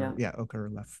 Or Yeah. yeah, Oka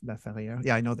or La Ferrière.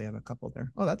 Yeah, I know they have a couple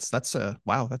there. Oh, that's a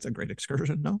wow, that's a great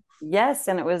excursion. No. Yes,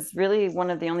 and it was really one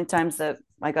of the only times that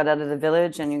I got out of the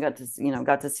village and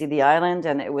got to see the island,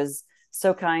 and it was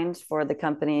so kind for the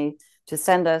company to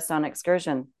send us on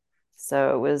excursion.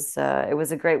 So it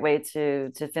was a great way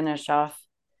to finish off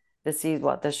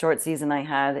the short season I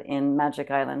had in Magic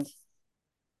Island.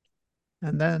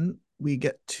 And then we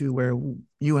get to where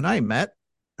you and I met,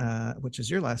 which is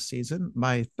your last season,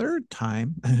 my third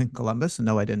time in Columbus. And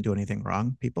no, I didn't do anything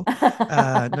wrong, people.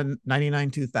 99,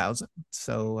 2000.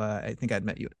 So I think I'd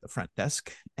met you at the front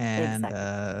desk, and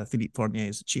Exactly. Philippe Fournier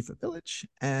is the chief of village.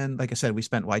 And like I said, we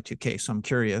spent Y2K. So I'm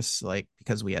curious, like,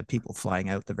 because we had people flying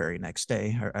out the very next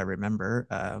day. I remember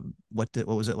what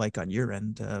was it like on your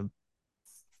end?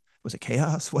 Was it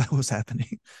chaos? What was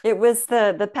happening? It was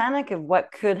the panic of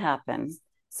what could happen.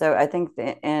 So I think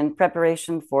in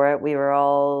preparation for it, we were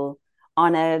all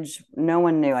on edge. No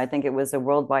one knew. I think it was a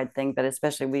worldwide thing, but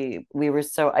especially we were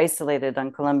so isolated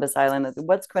on Columbus Island that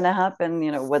what's going to happen?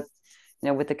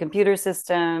 With the computer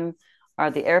system, are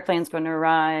the airplanes going to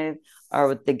arrive?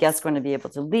 Are the guests going to be able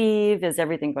to leave? Is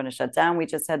everything going to shut down? We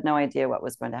just had no idea what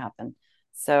was going to happen.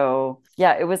 So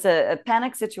yeah, it was a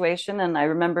panic situation. And I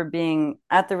remember being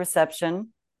at the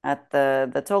reception at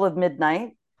the toll of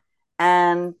midnight,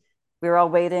 and we were all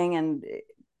waiting, and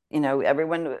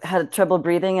everyone had trouble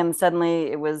breathing, and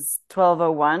suddenly it was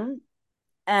 12:01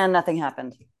 and nothing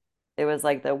happened. It was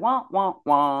like the wah wah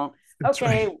wah. That's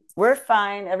right. Okay, we're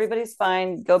fine. Everybody's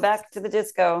fine. Go back to the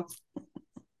disco.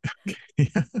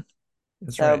 Yeah,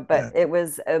 that's So, right. but Yeah, it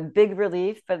was a big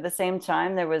relief. But at the same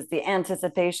time, there was the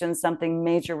anticipation something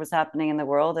major was happening in the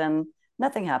world, and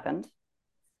nothing happened.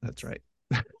 that's right.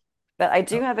 But I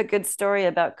do Oh, have a good story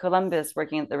about Columbus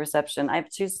working at the reception. I have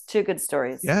two good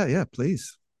stories. yeah, yeah,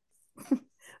 please.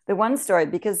 The one story,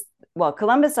 because, well,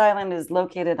 Columbus Island is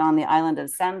located on the island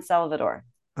of San Salvador.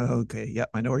 Okay, yeah,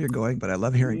 I know where you're going, but I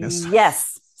love hearing this.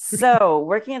 Yes. So,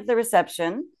 working at the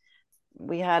reception,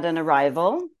 we had an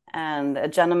arrival, and a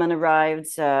gentleman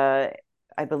arrived,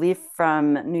 I believe,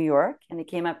 from New York, and he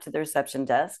came up to the reception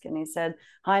desk and he said,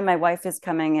 "Hi, my wife is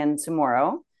coming in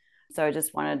tomorrow. So I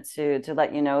just wanted to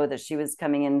let you know that she was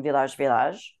coming in village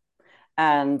village."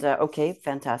 And okay,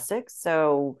 fantastic.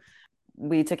 So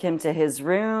we took him to his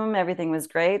room. Everything was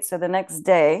great. So the next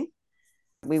day,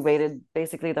 we waited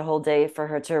basically the whole day for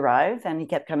her to arrive. And he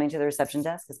kept coming to the reception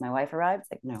desk. Has my wife arrived?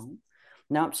 It's like, no,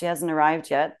 nope, she hasn't arrived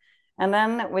yet. And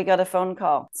then we got a phone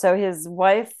call. So his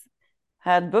wife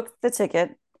had booked the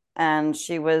ticket and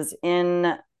she was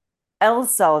in El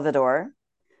Salvador,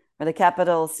 where the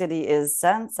capital city is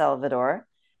San Salvador.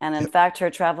 And in Yep. fact,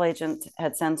 her travel agent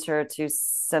had sent her to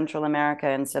Central America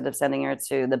instead of sending her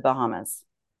to the Bahamas.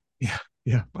 Yeah.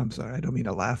 Yeah. I'm sorry. I don't mean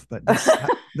to laugh, but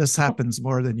this happens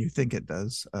more than you think it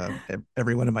does.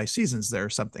 Every one of my seasons, there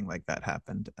something like that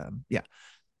happened. Yeah.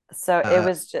 So it Uh,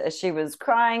 was just, she was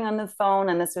crying on the phone,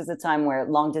 and this was a time where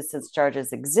long distance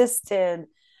charges existed,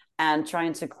 and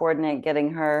trying to coordinate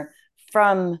getting her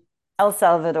from El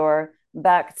Salvador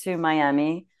back to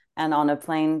Miami and on a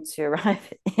plane to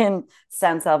arrive in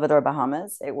San Salvador,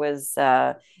 Bahamas. It was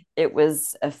a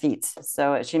feat.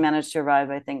 So she managed to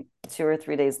arrive, I think, 2 or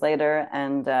 3 days later,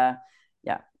 and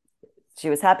yeah, she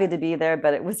was happy to be there,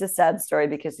 but it was a sad story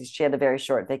because she had a very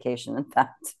short vacation, in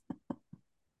fact.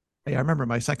 I remember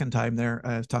my second time there,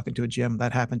 I was talking to a Jim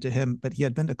that happened to him, but he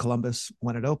had been to Columbus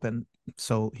when it opened.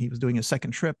 So he was doing his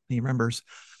second trip. He remembers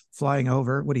flying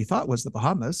over what he thought was the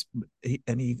Bahamas.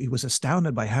 He was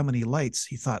astounded by how many lights.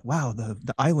 He thought, wow, the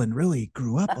island really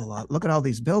grew up a lot. Look at all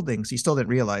these buildings. He still didn't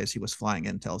realize he was flying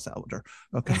into El Salvador.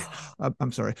 Okay.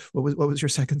 I'm sorry. What was your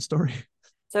second story?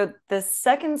 So the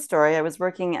second story, I was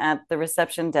working at the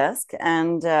reception desk,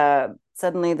 and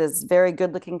suddenly this very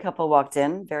good-looking couple walked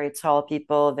in, very tall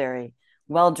people, very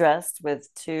well dressed, with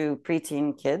two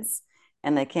preteen kids,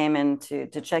 and they came in to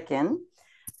check in.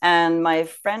 And my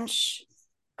French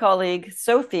colleague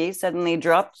Sophie suddenly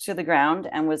dropped to the ground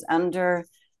and was under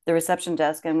the reception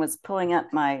desk and was pulling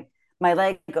up my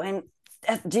leg, going,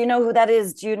 "Do you know who that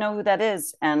is? Do you know who that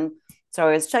is?" And so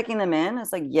I was checking them in. I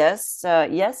was like, yes,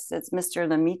 yes, it's Mr.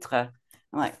 Lemitre.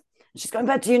 I'm like, she's going,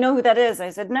 but do you know who that is?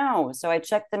 I said, no. So I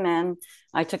checked them in.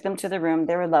 I took them to the room.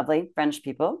 They were lovely French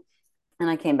people. And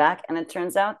I came back, and it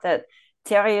turns out that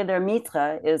Thierry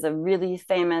Lemitre is a really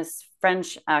famous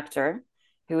French actor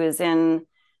who is in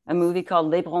a movie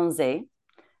called Les Bronzés. Yes.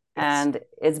 And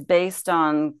it's based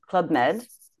on Club Med.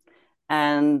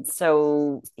 And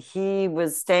so he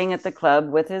was staying at the club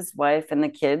with his wife and the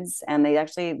kids, and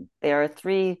there are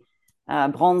three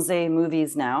Bronze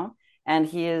movies now. And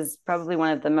he is probably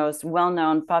one of the most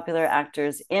well-known popular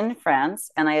actors in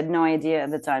France. And I had no idea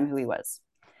at the time who he was.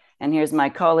 And here's my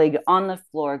colleague on the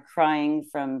floor crying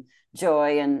from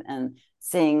joy and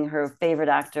seeing her favorite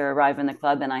actor arrive in the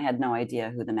club. And I had no idea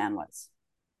who the man was.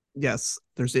 Yes,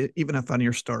 there's even a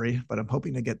funnier story, but I'm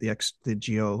hoping to get the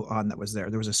Geo on that was there.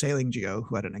 There was a sailing Geo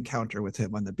who had an encounter with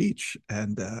him on the beach,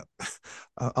 and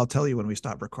I'll tell you when we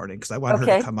stop recording because I want her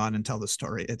to Okay. come on and tell the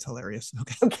story. It's hilarious.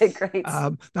 Okay. Okay, great.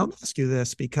 Now let me ask you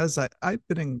this because I've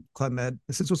been in Club Med.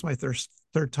 This was my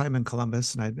third time in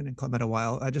Columbus, and I've been in Club Med a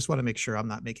while. I just want to make sure I'm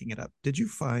not making it up. Did you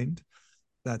find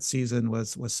that season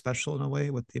was special in a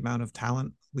way with the amount of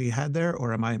talent we had there,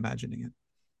 or am I imagining it?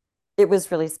 It was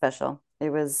really special. It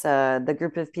was the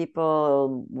group of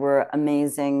people were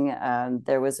amazing.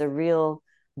 There was a real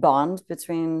bond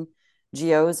between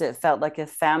geos. It felt like a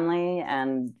family,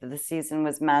 and the season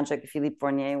was magic. Philippe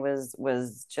Fournier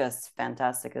was just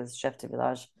fantastic as chef de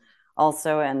village,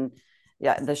 also, and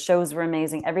yeah, the shows were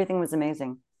amazing. Everything was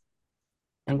amazing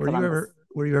And in Columbus.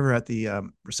 were you ever at the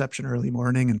reception early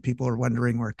morning and people were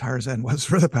wondering where Tarzan was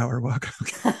for the power walk?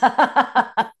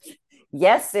 Okay.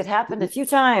 Yes, it happened a few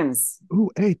times. Ooh,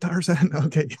 hey, Tarzan.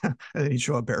 Okay. Yeah. And then he'd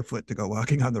show up barefoot to go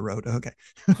walking on the road. Okay.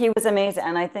 He was amazing,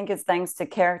 and I think it's thanks to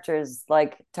characters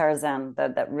like Tarzan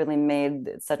that really made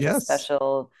it such a Yes.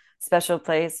 special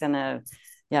place. And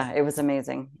yeah, it was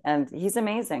amazing, and he's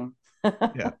amazing.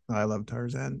 Yeah. I love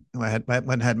Tarzan. When I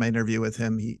had my interview with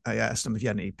him, I asked him if he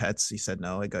had any pets. He said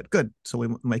no. I got good. So we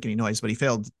won't make any noise, but he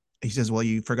failed. He says, well,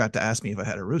 you forgot to ask me if I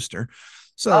had a rooster.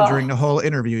 So during Oh, the whole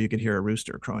interview, you could hear a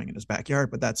rooster crowing in his backyard,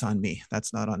 but that's on me.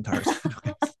 That's not on Tarzan.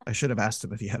 Okay. I should have asked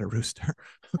him if he had a rooster.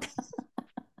 Okay.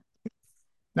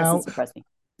 doesn't Now, surprise me.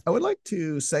 I would like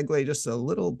to segue just a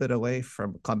little bit away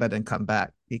from Clubhead and come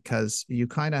back because you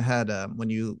kind of had when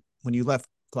you left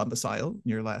Columbus Isle in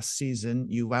your last season,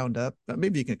 you wound up.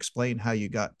 Maybe you can explain how you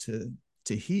got to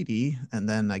Tahiti, and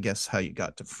then I guess how you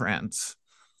got to France.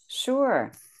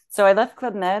 Sure. So I left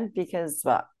Club Med because,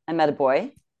 well, I met a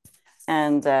boy,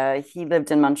 and he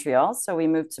lived in Montreal, so we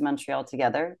moved to Montreal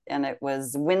together, and it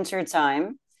was winter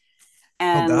time. Oh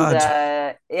And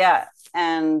God, yeah,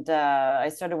 and I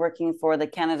started working for the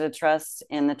Canada Trust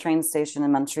in the train station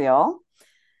in Montreal,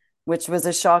 which was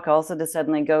a shock also to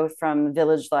suddenly go from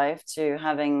village life to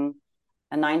having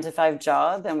a 9 to 5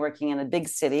 job and working in a big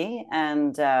city.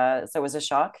 And so it was a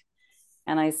shock.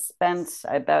 And I spent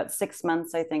about 6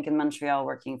 months, I think, in Montreal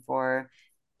working for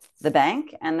the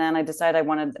bank. And then I decided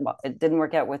well, it didn't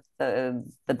work out with the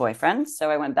boyfriend.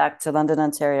 So I went back to London,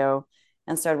 Ontario,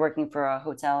 and started working for a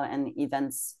hotel and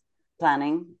events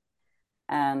planning.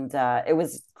 And it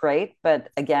was great. But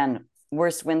again,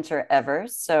 worst winter ever.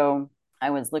 So I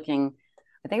was looking,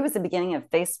 I think it was the beginning of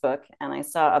Facebook, and I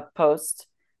saw a post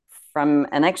from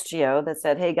an XGO that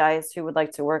said, "Hey guys, who would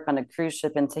like to work on a cruise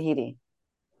ship in Tahiti?"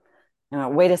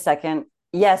 Wait a second.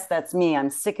 Yes, that's me. I'm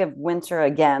sick of winter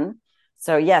again.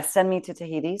 So yes, send me to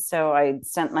Tahiti. So I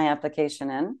sent my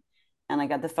application in, and I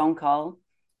got the phone call.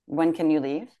 When can you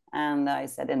leave? And I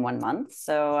said in 1 month.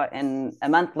 So in a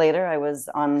month later, I was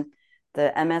on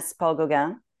the MS Paul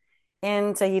Gauguin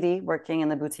in Tahiti working in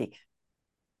the boutique.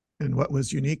 And what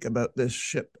was unique about this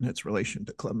ship and its relation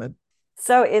to Club Med?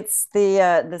 So it's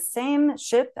the same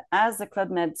ship as the Club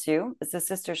Med 2. It's a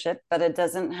sister ship, but it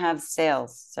doesn't have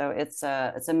sails. So it's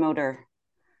a motor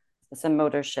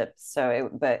ship. So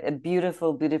but a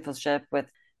beautiful, beautiful ship with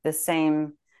the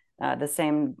same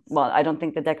well, I don't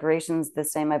think the decoration's the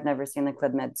same. I've never seen the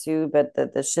Club Med 2, but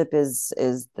the ship is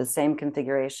the same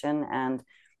configuration. And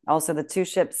also the two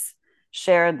ships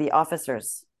shared the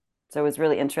officers. So it was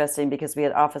really interesting because we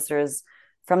had officers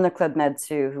from the Club Med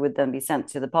 2 who would then be sent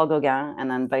to the Paul Gauguin and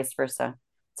then vice versa.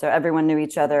 So everyone knew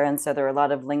each other. And so there were a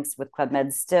lot of links with Club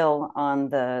Med still on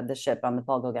the ship, on the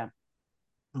Paul Gauguin.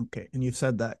 Okay. And you've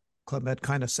said that Club Med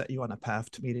kind of set you on a path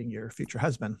to meeting your future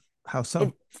husband. How so?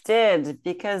 It did,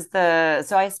 because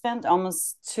so I spent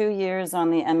almost 2 years on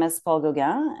the MS Paul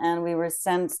Gauguin, and we were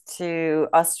sent to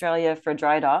Australia for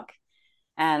dry dock.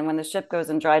 And when the ship goes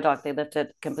in dry dock, they lift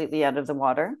it completely out of the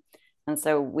water. And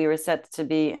so we were set to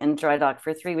be in dry dock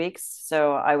for 3 weeks.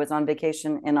 So I was on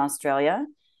vacation in Australia,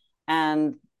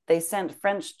 and they sent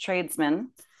French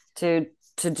tradesmen to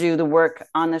do the work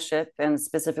on the ship, and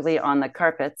specifically on the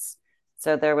carpets.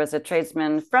 So there was a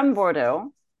tradesman from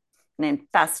Bordeaux named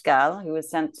Pascal who was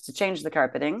sent to change the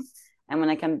carpeting. And when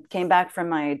I came back from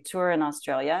my tour in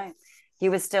Australia, he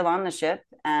was still on the ship,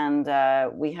 and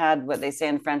we had what they say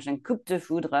in French, un coup de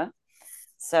foudre.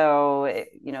 So,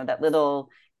 that little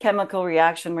chemical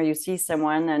reaction where you see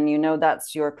someone and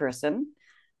that's your person.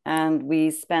 And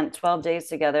we spent 12 days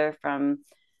together from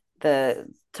the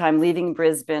time leaving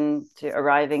Brisbane to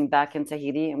arriving back in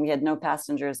Tahiti, and we had no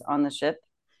passengers on the ship.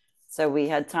 So we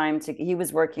had time he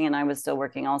was working and I was still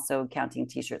working, also counting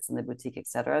t-shirts in the boutique,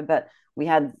 etc. But we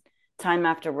had time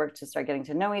after work to start getting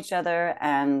to know each other,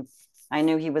 and I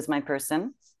knew he was my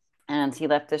person. And he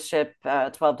left the ship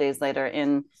 12 days later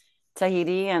in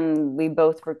Tahiti, and we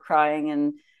both were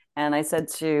crying. And I said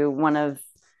to one of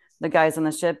the guys on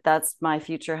the ship, "That's my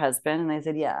future husband." And I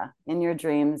said, "Yeah, in your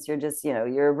dreams, you're just,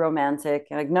 you're romantic."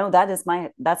 And like, "No,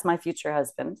 that's my future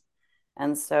husband."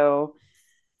 And so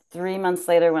 3 months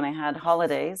later, when I had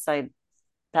holidays, I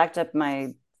packed up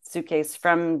my suitcase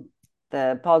from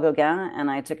the Paul Gauguin, and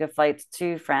I took a flight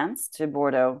to France, to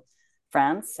Bordeaux,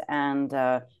 France, and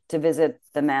to visit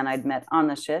the man I'd met on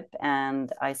the ship.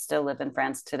 And I still live in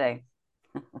France today.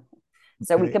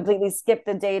 So we completely skipped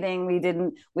the dating.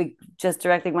 We just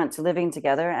directly went to living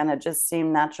together, and it just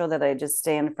seemed natural that I just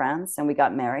stay in France, and we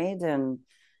got married, and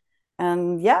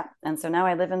yeah. And so now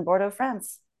I live in Bordeaux,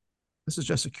 France. This is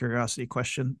just a curiosity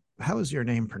question. How is your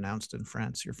name pronounced in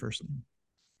France, your first name?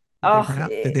 Oh,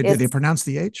 Did they pronounce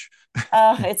the H?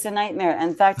 It's a nightmare.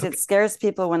 In fact, it scares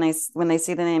people when they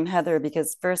see the name Heather,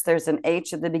 because first there's an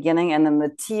H at the beginning and then the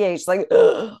TH, like,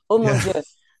 oh mon Dieu.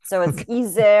 So it's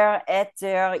Isère,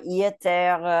 Ether,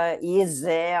 Ieter,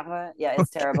 Isère. Yeah,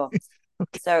 it's terrible.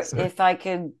 So if I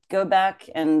could go back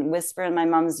and whisper in my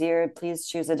mom's ear, please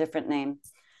choose a different name.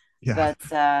 Yeah.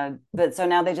 But so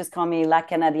now they just call me La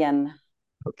Canadienne.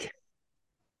 Okay.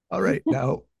 All right.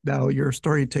 Now your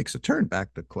story takes a turn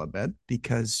back to Club Med,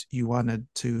 because you wanted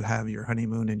to have your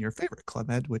honeymoon in your favorite Club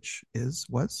Med, which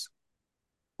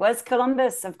was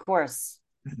Columbus, of course.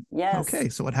 Yes. Okay.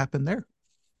 So what happened there?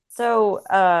 So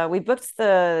we booked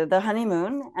the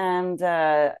honeymoon, and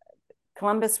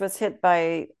Columbus was hit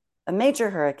by a major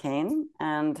hurricane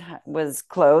and was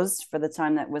closed for the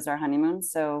time that was our honeymoon.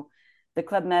 So the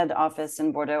Club Med office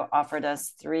in Bordeaux offered us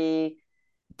 3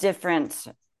 different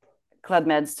Club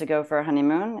Meds to go for a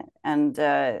honeymoon. And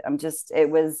it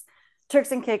was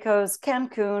Turks and Caicos,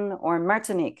 Cancun, or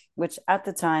Martinique, which at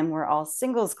the time were all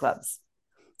singles clubs.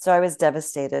 So I was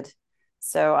devastated.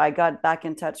 So I got back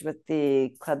in touch with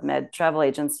the Club Med travel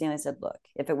agency, and I said, "Look,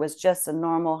 if it was just a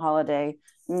normal holiday,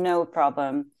 no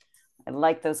problem. I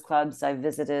like those clubs. I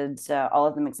visited all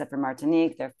of them except for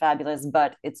Martinique. They're fabulous,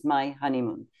 but it's my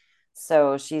honeymoon."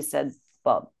 So she said,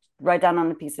 well, write down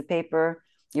on a piece of paper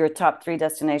your top 3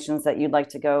 destinations that you'd like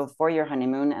to go for your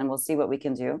honeymoon, and we'll see what we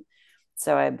can do.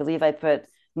 So I believe I put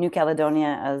New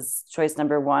Caledonia as choice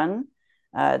number 1.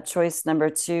 Choice number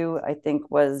 2, I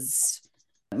think, was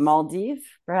Maldives,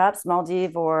 perhaps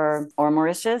Maldives or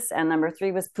Mauritius. And number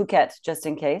 3 was Phuket, just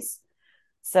in case.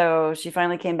 So she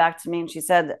finally came back to me and she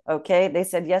said, okay, they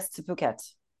said yes to Phuket.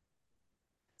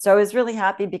 So I was really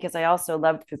happy because I also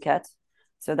loved Phuket.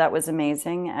 So that was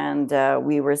amazing. And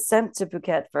we were sent to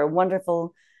Phuket for a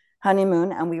wonderful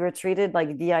honeymoon, and we were treated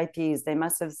like VIPs. They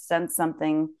must have sent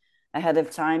something ahead of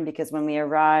time, because when we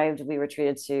arrived, we were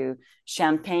treated to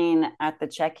champagne at the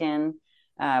check-in.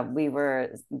 We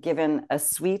were given a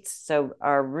suite. So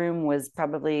our room was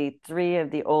probably 3 of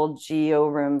the old GO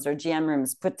rooms or GM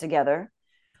rooms put together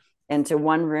into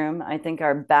one room. I think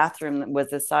our bathroom was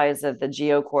the size of the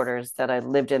GO quarters that I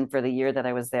lived in for the year that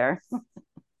I was there.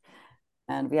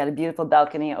 And we had a beautiful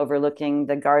balcony overlooking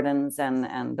the gardens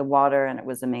and the water, and it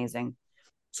was amazing.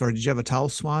 Sorry, did you have a towel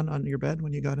swan on your bed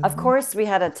when you got in Of there? course, we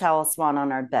had a towel swan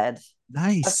on our bed. Of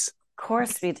Nice.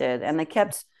 course we did. And they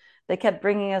kept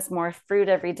bringing us more fruit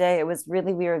every day. It was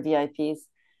really, we were VIPs,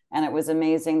 and it was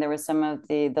amazing. There were some of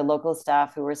the local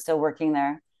staff who were still working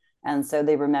there. And so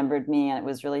they remembered me, and it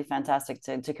was really fantastic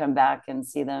to come back and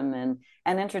see them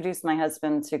and introduce my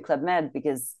husband to Club Med,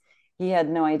 because he had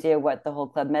no idea what the whole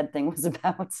Club Med thing was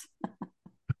about.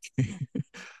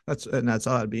 That's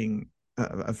odd, being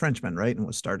a Frenchman, right? And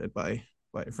was started by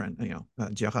a friend,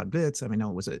 Gerard Blitz. I mean,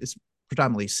 no, it's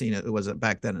predominantly seen, it was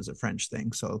back then as a French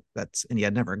thing. So and he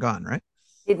had never gone, right?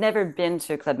 He'd never been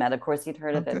to Club Med. Of course, he'd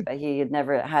heard of Okay. it, but he had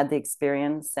never had the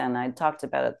experience. And I talked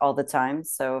about it all the time.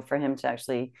 So for him to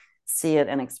actually see it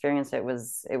and experience it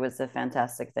was a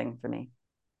fantastic thing for me.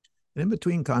 And in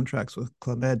between contracts with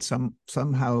Club Med,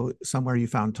 somewhere you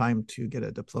found time to get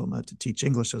a diploma to teach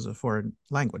English as a foreign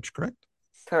language, correct?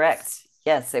 Correct.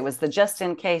 Yes, it was the just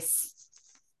in case.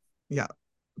 Yeah.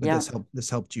 But Yeah, this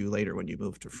helped you later when you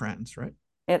moved to France, right?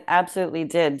 it absolutely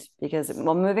did. Because,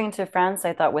 well, moving to France,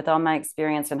 I thought with all my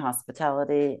experience in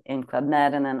hospitality in Club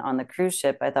Med and then on the cruise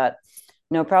ship, I thought,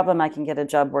 no problem, I can get a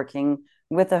job working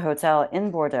with a hotel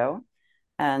in Bordeaux.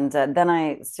 And then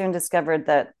I soon discovered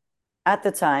that at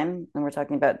the time, and we're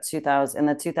talking about 2000, in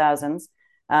the 2000s,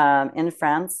 in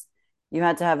France, you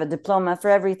had to have a diploma for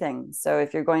everything. So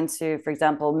if you're going to, for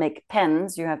example, make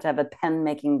pens, you have to have a pen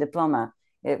making diploma.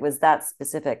 It was that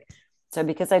specific. So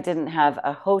because I didn't have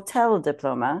a hotel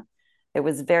diploma, it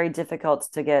was very difficult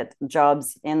to get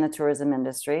jobs in the tourism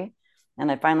industry.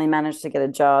 And I finally managed to get a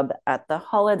job at the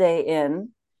Holiday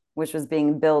Inn, which was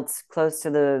being built close to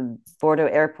the Bordeaux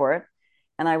airport.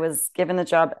 And I was given the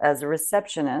job as a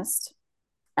receptionist.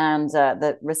 And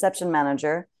the reception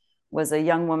manager was a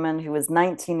young woman who was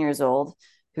 19 years old,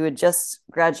 who had just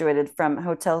graduated from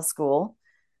hotel school,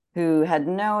 who had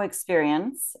no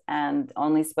experience and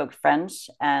only spoke French.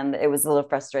 And it was a little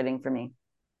frustrating for me.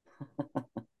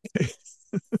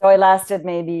 So I lasted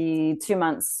maybe 2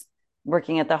 months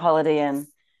working at the Holiday Inn,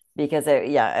 because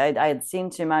I had seen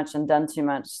too much and done too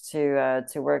much to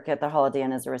work at the Holiday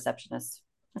Inn as a receptionist.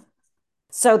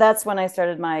 So that's when I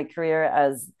started my career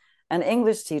as an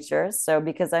English teacher. So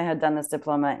because I had done this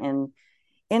diploma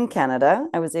in Canada,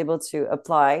 I was able to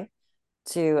apply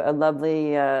to a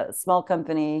lovely small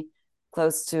company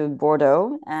close to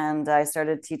Bordeaux, and I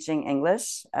started teaching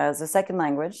English as a second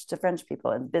language to French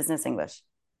people in business English.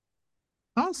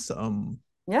 Awesome.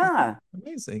 Yeah.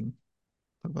 Amazing.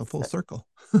 Talk about full circle.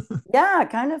 Yeah,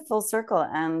 kind of full circle.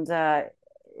 And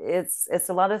it's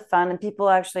a lot of fun. And people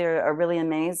actually are really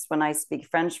amazed when I speak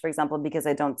French, for example, because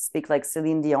I don't speak like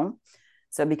Celine Dion.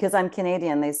 So because I'm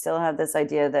Canadian, they still have this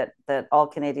idea that all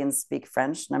Canadians speak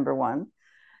French, number one.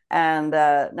 And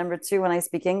number two, when I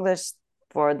speak English,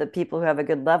 for the people who have a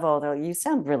good level, they're like, you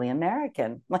sound really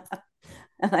American.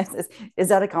 And I says, is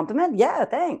that a compliment? Yeah,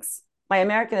 thanks. My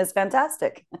American is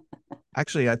fantastic.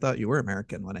 Actually, I thought you were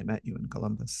American when I met you in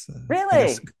Columbus.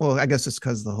 Really? I guess it's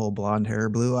because the whole blonde hair,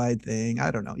 blue eyed thing.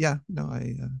 I don't know. Yeah, no,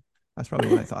 that's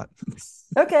probably what I thought.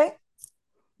 Okay.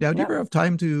 Yeah, do you No, ever have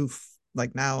time to,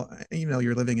 like now, even though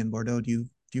you're living in Bordeaux, do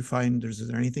you find is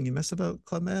there anything you miss about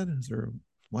Club Med? Is there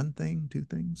one thing, two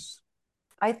things?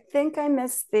 I think I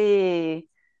miss the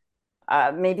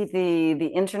maybe the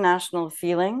international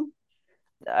feeling.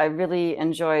 I really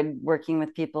enjoyed working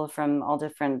with people from all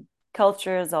different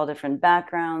cultures, all different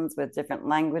backgrounds, with different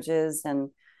languages. And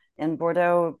in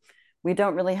Bordeaux, we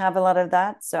don't really have a lot of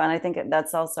that. So, and I think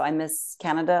that's also, I miss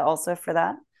Canada also for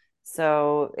that.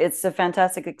 So it's a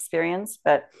fantastic experience,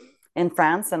 but in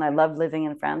France, and I love living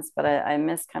in France, but I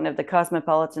miss kind of the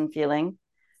cosmopolitan feeling,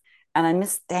 and I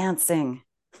miss dancing.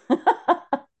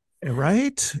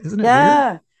 Right? Isn't it weird?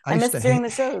 Yeah, I I used miss to doing hate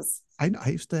the shows. I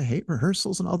used to hate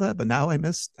rehearsals and all that, but now I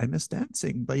miss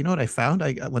dancing. But you know what I found?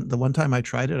 The one time I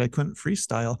tried it, I couldn't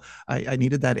freestyle. I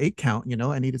needed that 8 count. You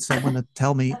know, I needed someone to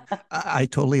tell me. I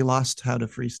totally lost how to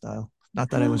freestyle.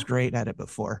 Not that I was great at it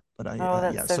before, but Oh,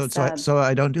 that's yeah. so sad. So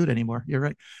I don't do it anymore. You're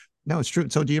right. No, it's true.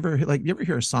 So do you ever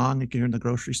hear a song like you're in the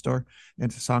grocery store and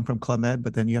it's a song from Club Med,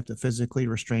 but then you have to physically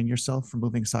restrain yourself from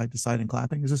moving side to side and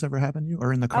clapping? Has this ever happened to you,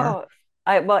 or in the car?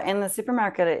 Oh, well, in the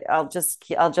supermarket, I'll just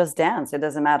dance. It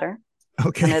doesn't matter. And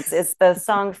Okay. it's the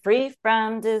song "Free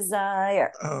from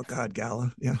Desire." Oh God,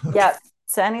 Gala. Yeah. Okay. Yeah.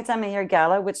 So anytime I hear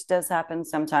gala, which does happen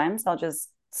sometimes, I'll just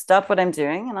stop what I'm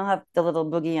doing and I'll have the little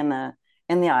boogie in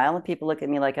the aisle, and people look at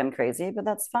me like I'm crazy, but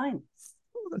that's fine.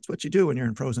 Well, that's what you do when you're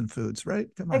in frozen foods, right?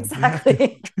 Come on, you have to.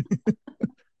 Exactly.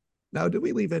 Now, did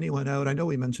we leave anyone out? I know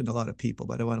we mentioned a lot of people,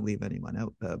 but I don't want to leave anyone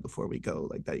out before we go,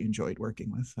 like that you enjoyed working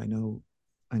with. I know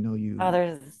Oh, you.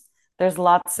 there's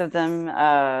lots of them.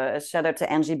 A shout out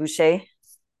to Angie Boucher,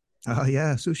 Oh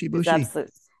yeah, sushi who's bushi.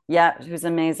 absolute, yeah, who's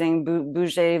amazing.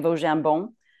 Bouger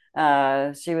Vosjambon.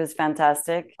 She was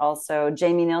fantastic. Also,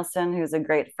 Jamie Nielsen, who's a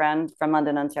great friend from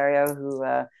London, Ontario, who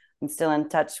I'm still in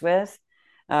touch with.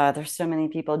 There's so many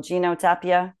people. Gino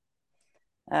Tapia,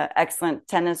 excellent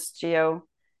tennis Geo,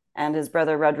 and his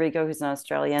brother Rodrigo, who's in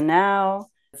Australia now.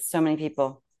 So many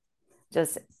people.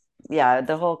 Just yeah,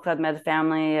 the whole Club Med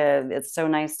family. It's so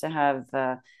nice to have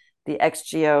the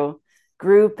XGO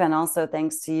group, and also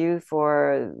thanks to you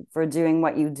for doing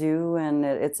what you do. And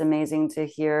it's amazing to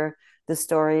hear the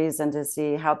stories and to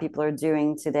see how people are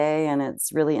doing today, and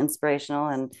it's really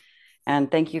inspirational.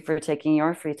 And thank you for taking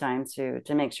your free time to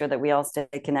make sure that we all stay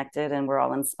connected and we're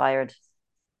all inspired.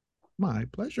 My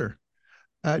pleasure.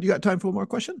 Do you got time for one more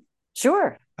question?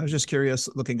 Sure. I was just curious,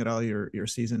 looking at all your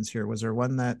seasons here. Was there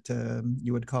one that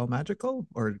you would call magical,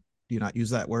 or do you not use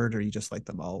that word, or you just like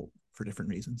them all for different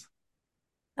reasons?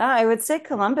 I would say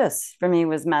Columbus for me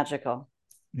was magical.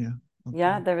 Yeah.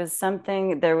 Yeah, Okay. there was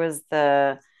something, there was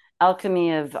the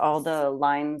alchemy of all the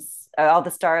lines, all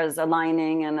the stars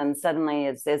aligning, and then suddenly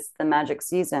it's the magic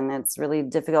season. It's really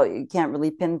difficult. You can't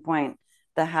really pinpoint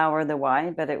the how or the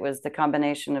why, but it was the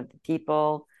combination of the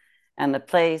people and the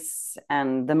place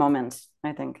and the moment,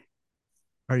 I think.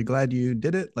 Are you glad you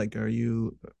did it? Like, are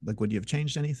you like, would you have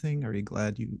changed anything? Are you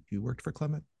glad you worked for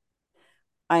Clement?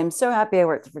 I'm so happy I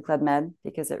worked for Club Med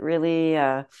because it really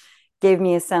gave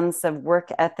me a sense of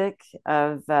work ethic,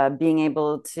 of being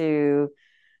able to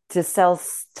sell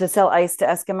to sell ice to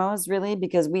Eskimos, really,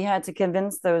 because we had to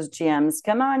convince those GMs,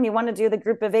 come on, you want to do the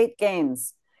group of 8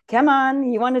 games. Come on,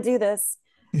 you want to do this.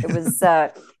 It was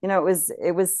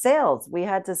it was sales. We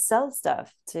had to sell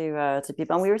stuff to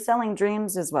people, and we were selling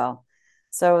dreams as well.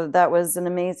 So that was an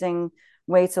amazing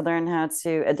way to learn how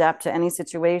to adapt to any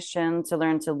situation, to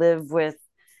learn to live with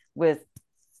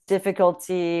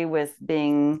difficulty, with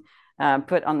being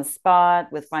put on the spot,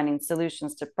 with finding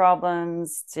solutions to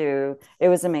problems. To It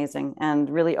was amazing and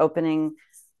really opening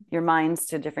your minds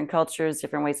to different cultures,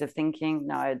 different ways of thinking.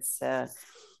 No, it's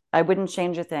I wouldn't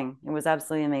change a thing. It was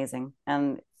absolutely amazing.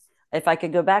 And if I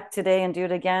could go back today and do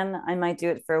it again, I might do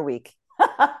it for a week.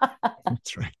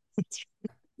 That's right.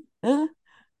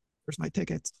 Where's my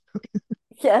tickets?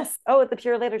 Yes. Oh, the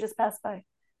Pure later just passed by.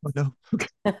 Oh no. Okay.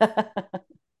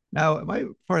 Now,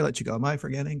 before I let you go, am I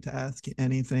forgetting to ask you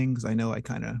anything? Because I know I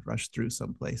kind of rushed through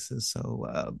some places, so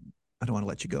I don't want to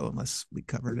let you go unless we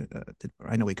covered it.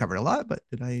 I know we covered a lot, but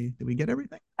did we get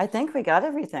everything? I think we got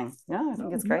everything. Yeah, I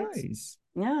think Oh, it's great. nice.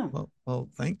 Yeah. Well,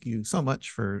 thank you so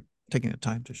much for taking the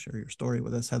time to share your story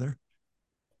with us, Heather.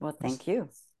 Well, It's, thank you.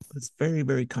 it's very,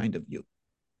 very kind of you.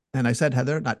 And I said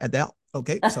Heather, not Adele.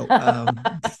 Okay, so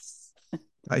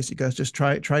guys, you guys just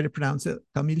try to pronounce it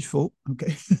comme il faut.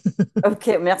 Okay.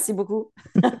 Ok, merci beaucoup.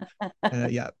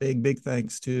 Yeah, big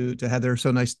thanks to Heather.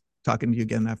 So nice talking to you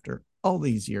again after all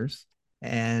these years.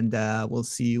 And we'll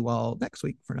see you all next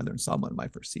week for another installment of my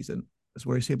first season. That's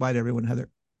where you say bye to everyone, Heather.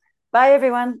 Bye,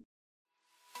 everyone.